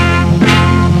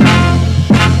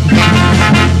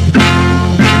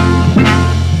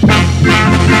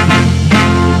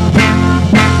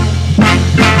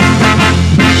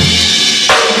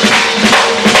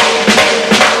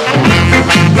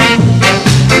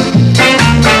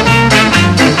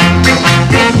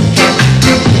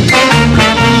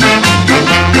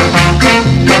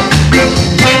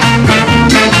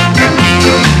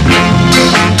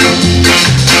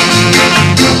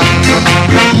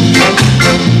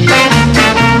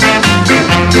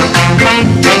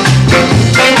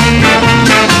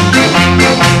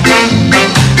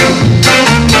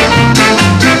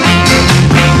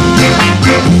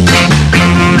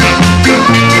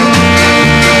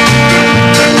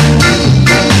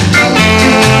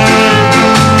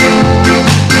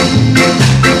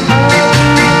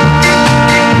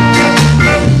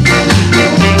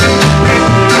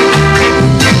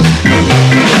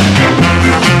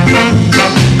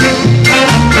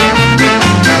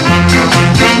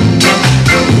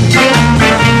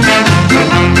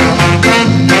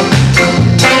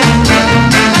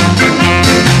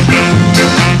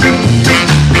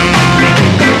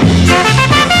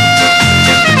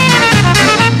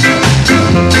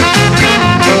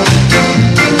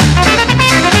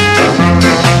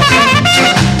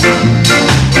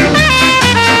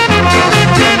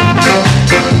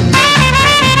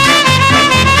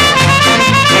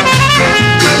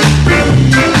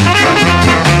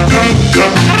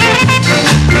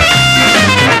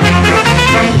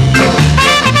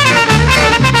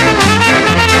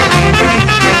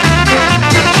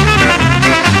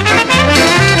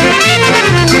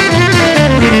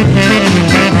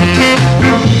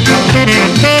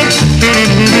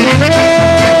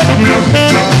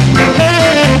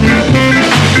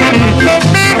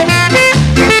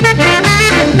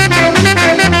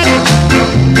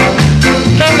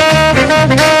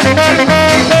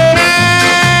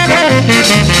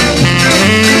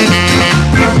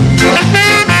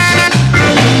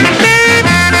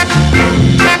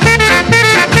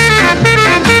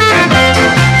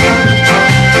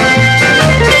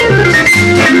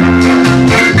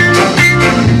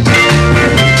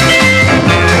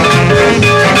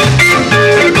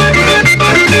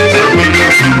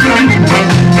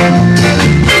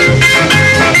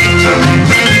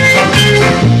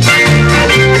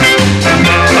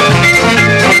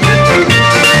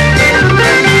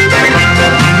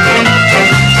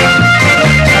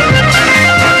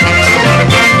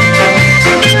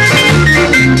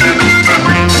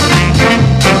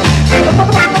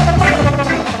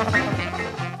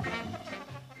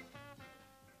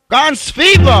 Guns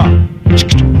Fever.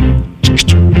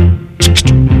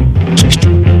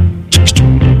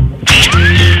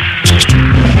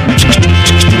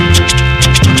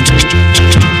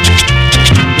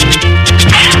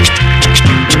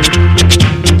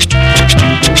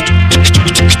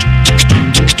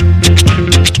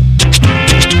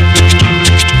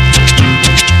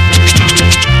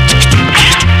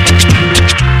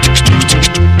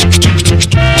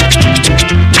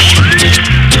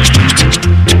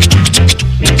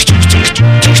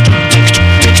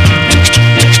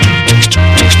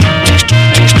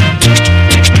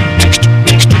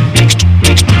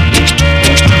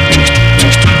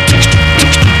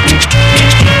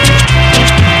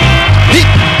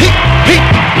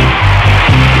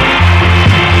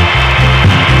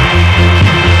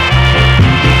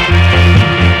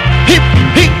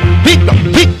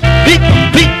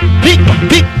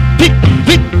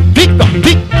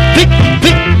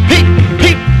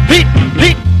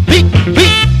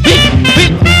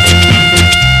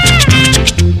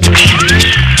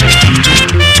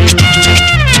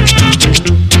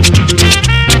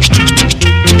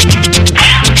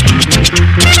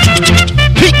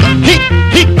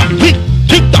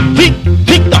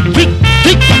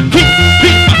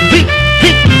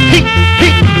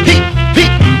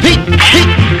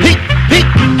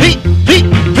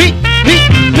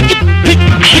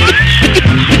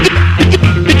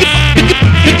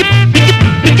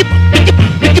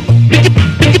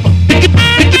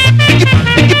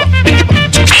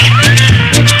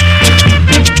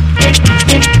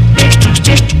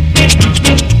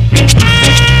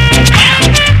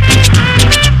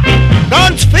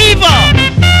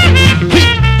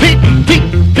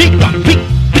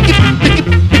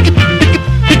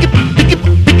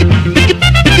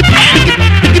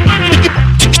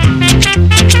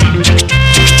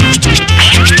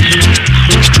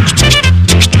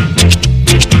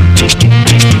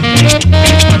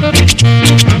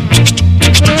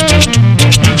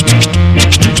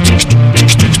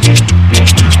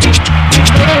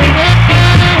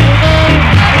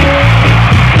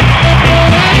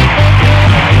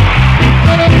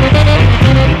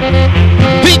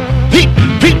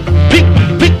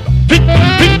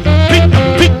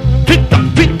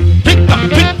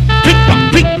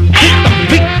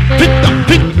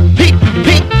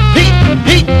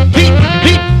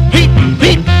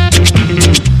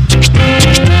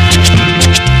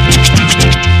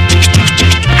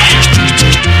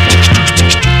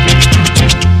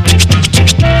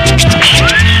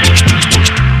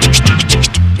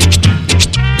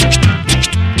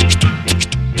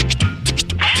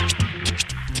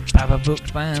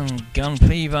 Brooks Band, Gun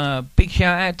Fever. Big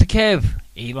shout out to Kev.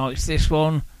 He likes this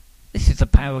one. This is the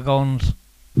Paragons.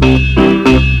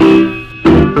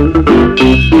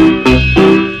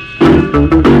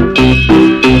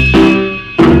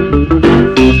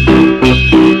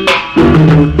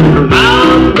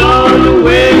 I'm gonna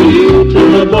wear you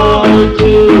to the ball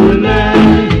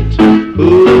tonight.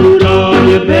 Put on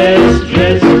your best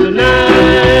dress tonight.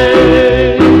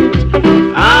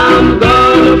 I'm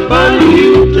gonna fun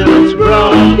you till it's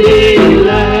broad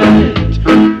daylight.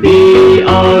 Be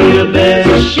on your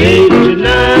best shape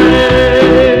tonight.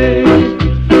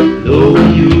 Though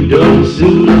you don't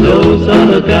suit those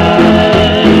other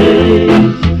guys,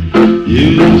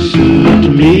 you suit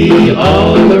me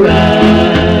all right.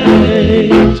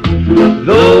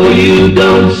 Though you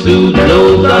don't suit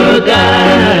those other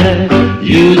guys,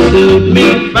 you suit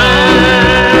me fine.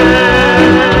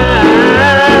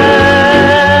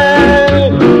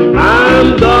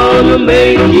 I'm gonna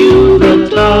make you the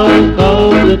talk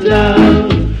of the town.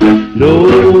 No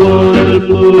one will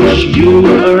push you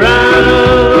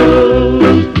around.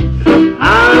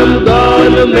 I'm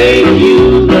gonna make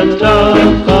you the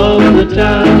talk of the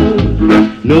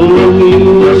town. No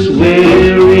use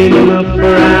wearing a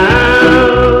frown.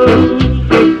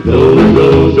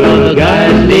 Those other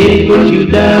guys, they put you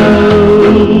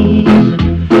down.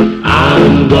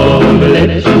 I'm gonna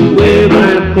let you wear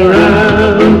my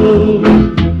crown.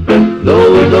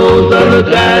 Those other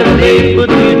guys, they put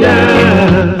you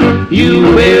down.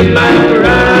 You wear my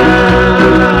crown.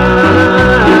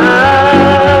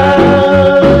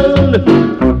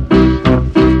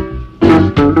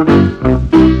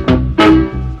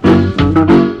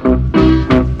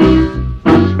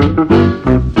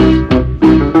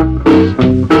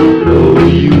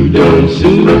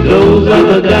 Those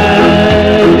other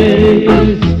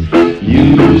guys,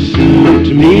 you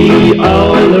suit me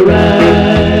all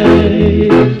right.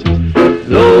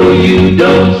 Though you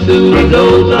don't suit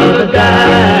those other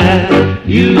guys,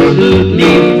 you suit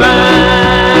me fine.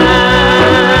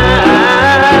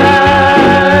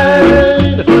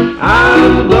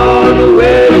 I'm gonna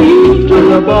wear you to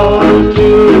the ball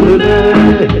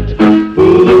tonight.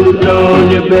 Put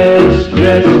on your best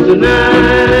dress tonight.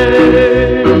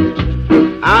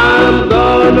 I'm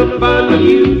gonna fun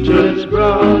you till it's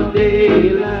broad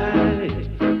daylight.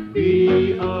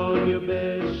 Be on your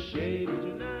best shape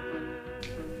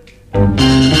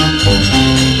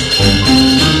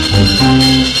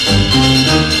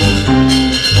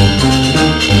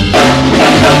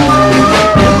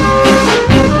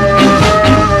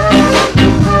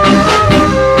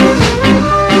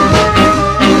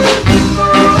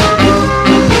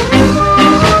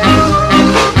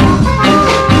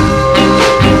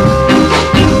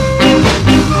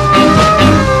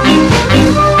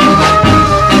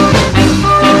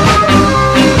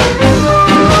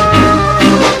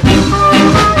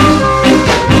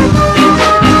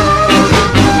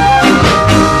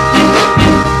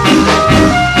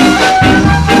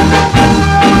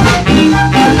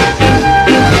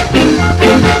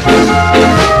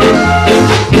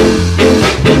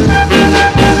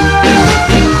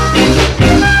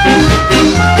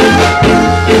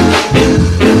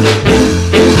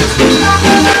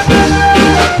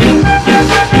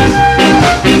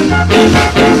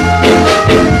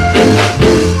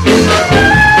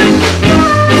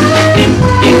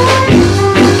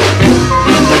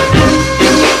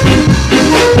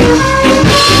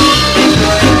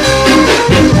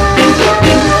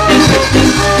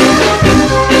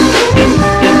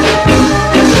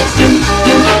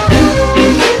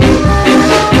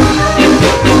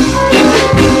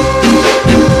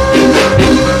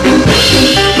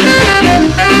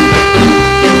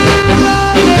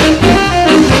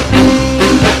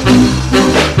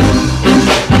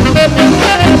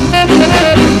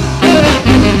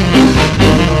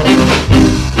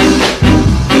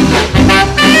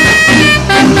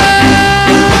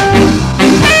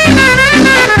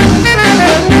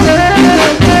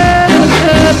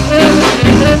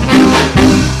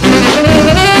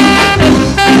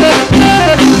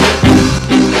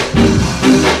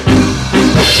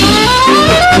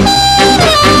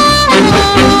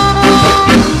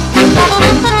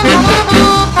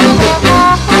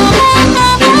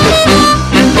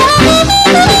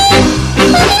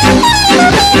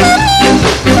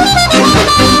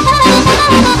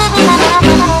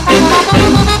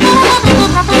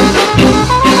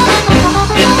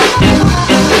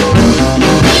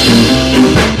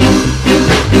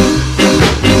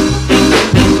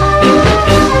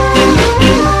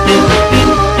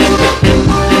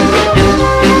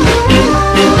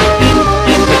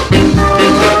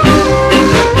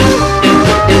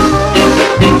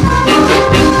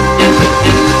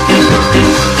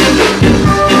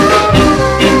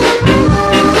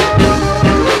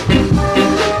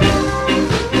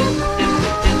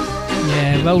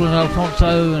Roland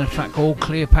Alfonso and a track called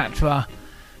Cleopatra.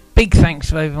 Big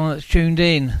thanks to everyone that's tuned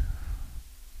in.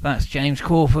 That's James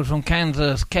Crawford from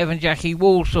Kansas, Kevin Jackie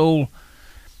Walsall,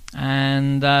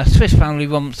 and Swiss Family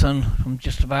Robinson from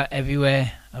just about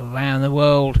everywhere around the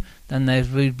world. Then there's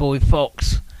Rude Boy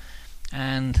Fox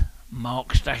and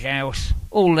Mark Stackhouse,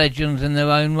 all legends in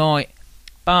their own right.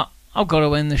 But I've got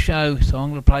to end the show, so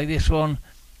I'm going to play this one.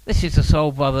 This is the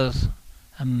Soul Brothers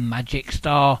and Magic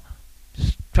Star.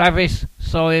 Travis,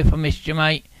 sorry if I missed you,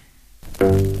 mate.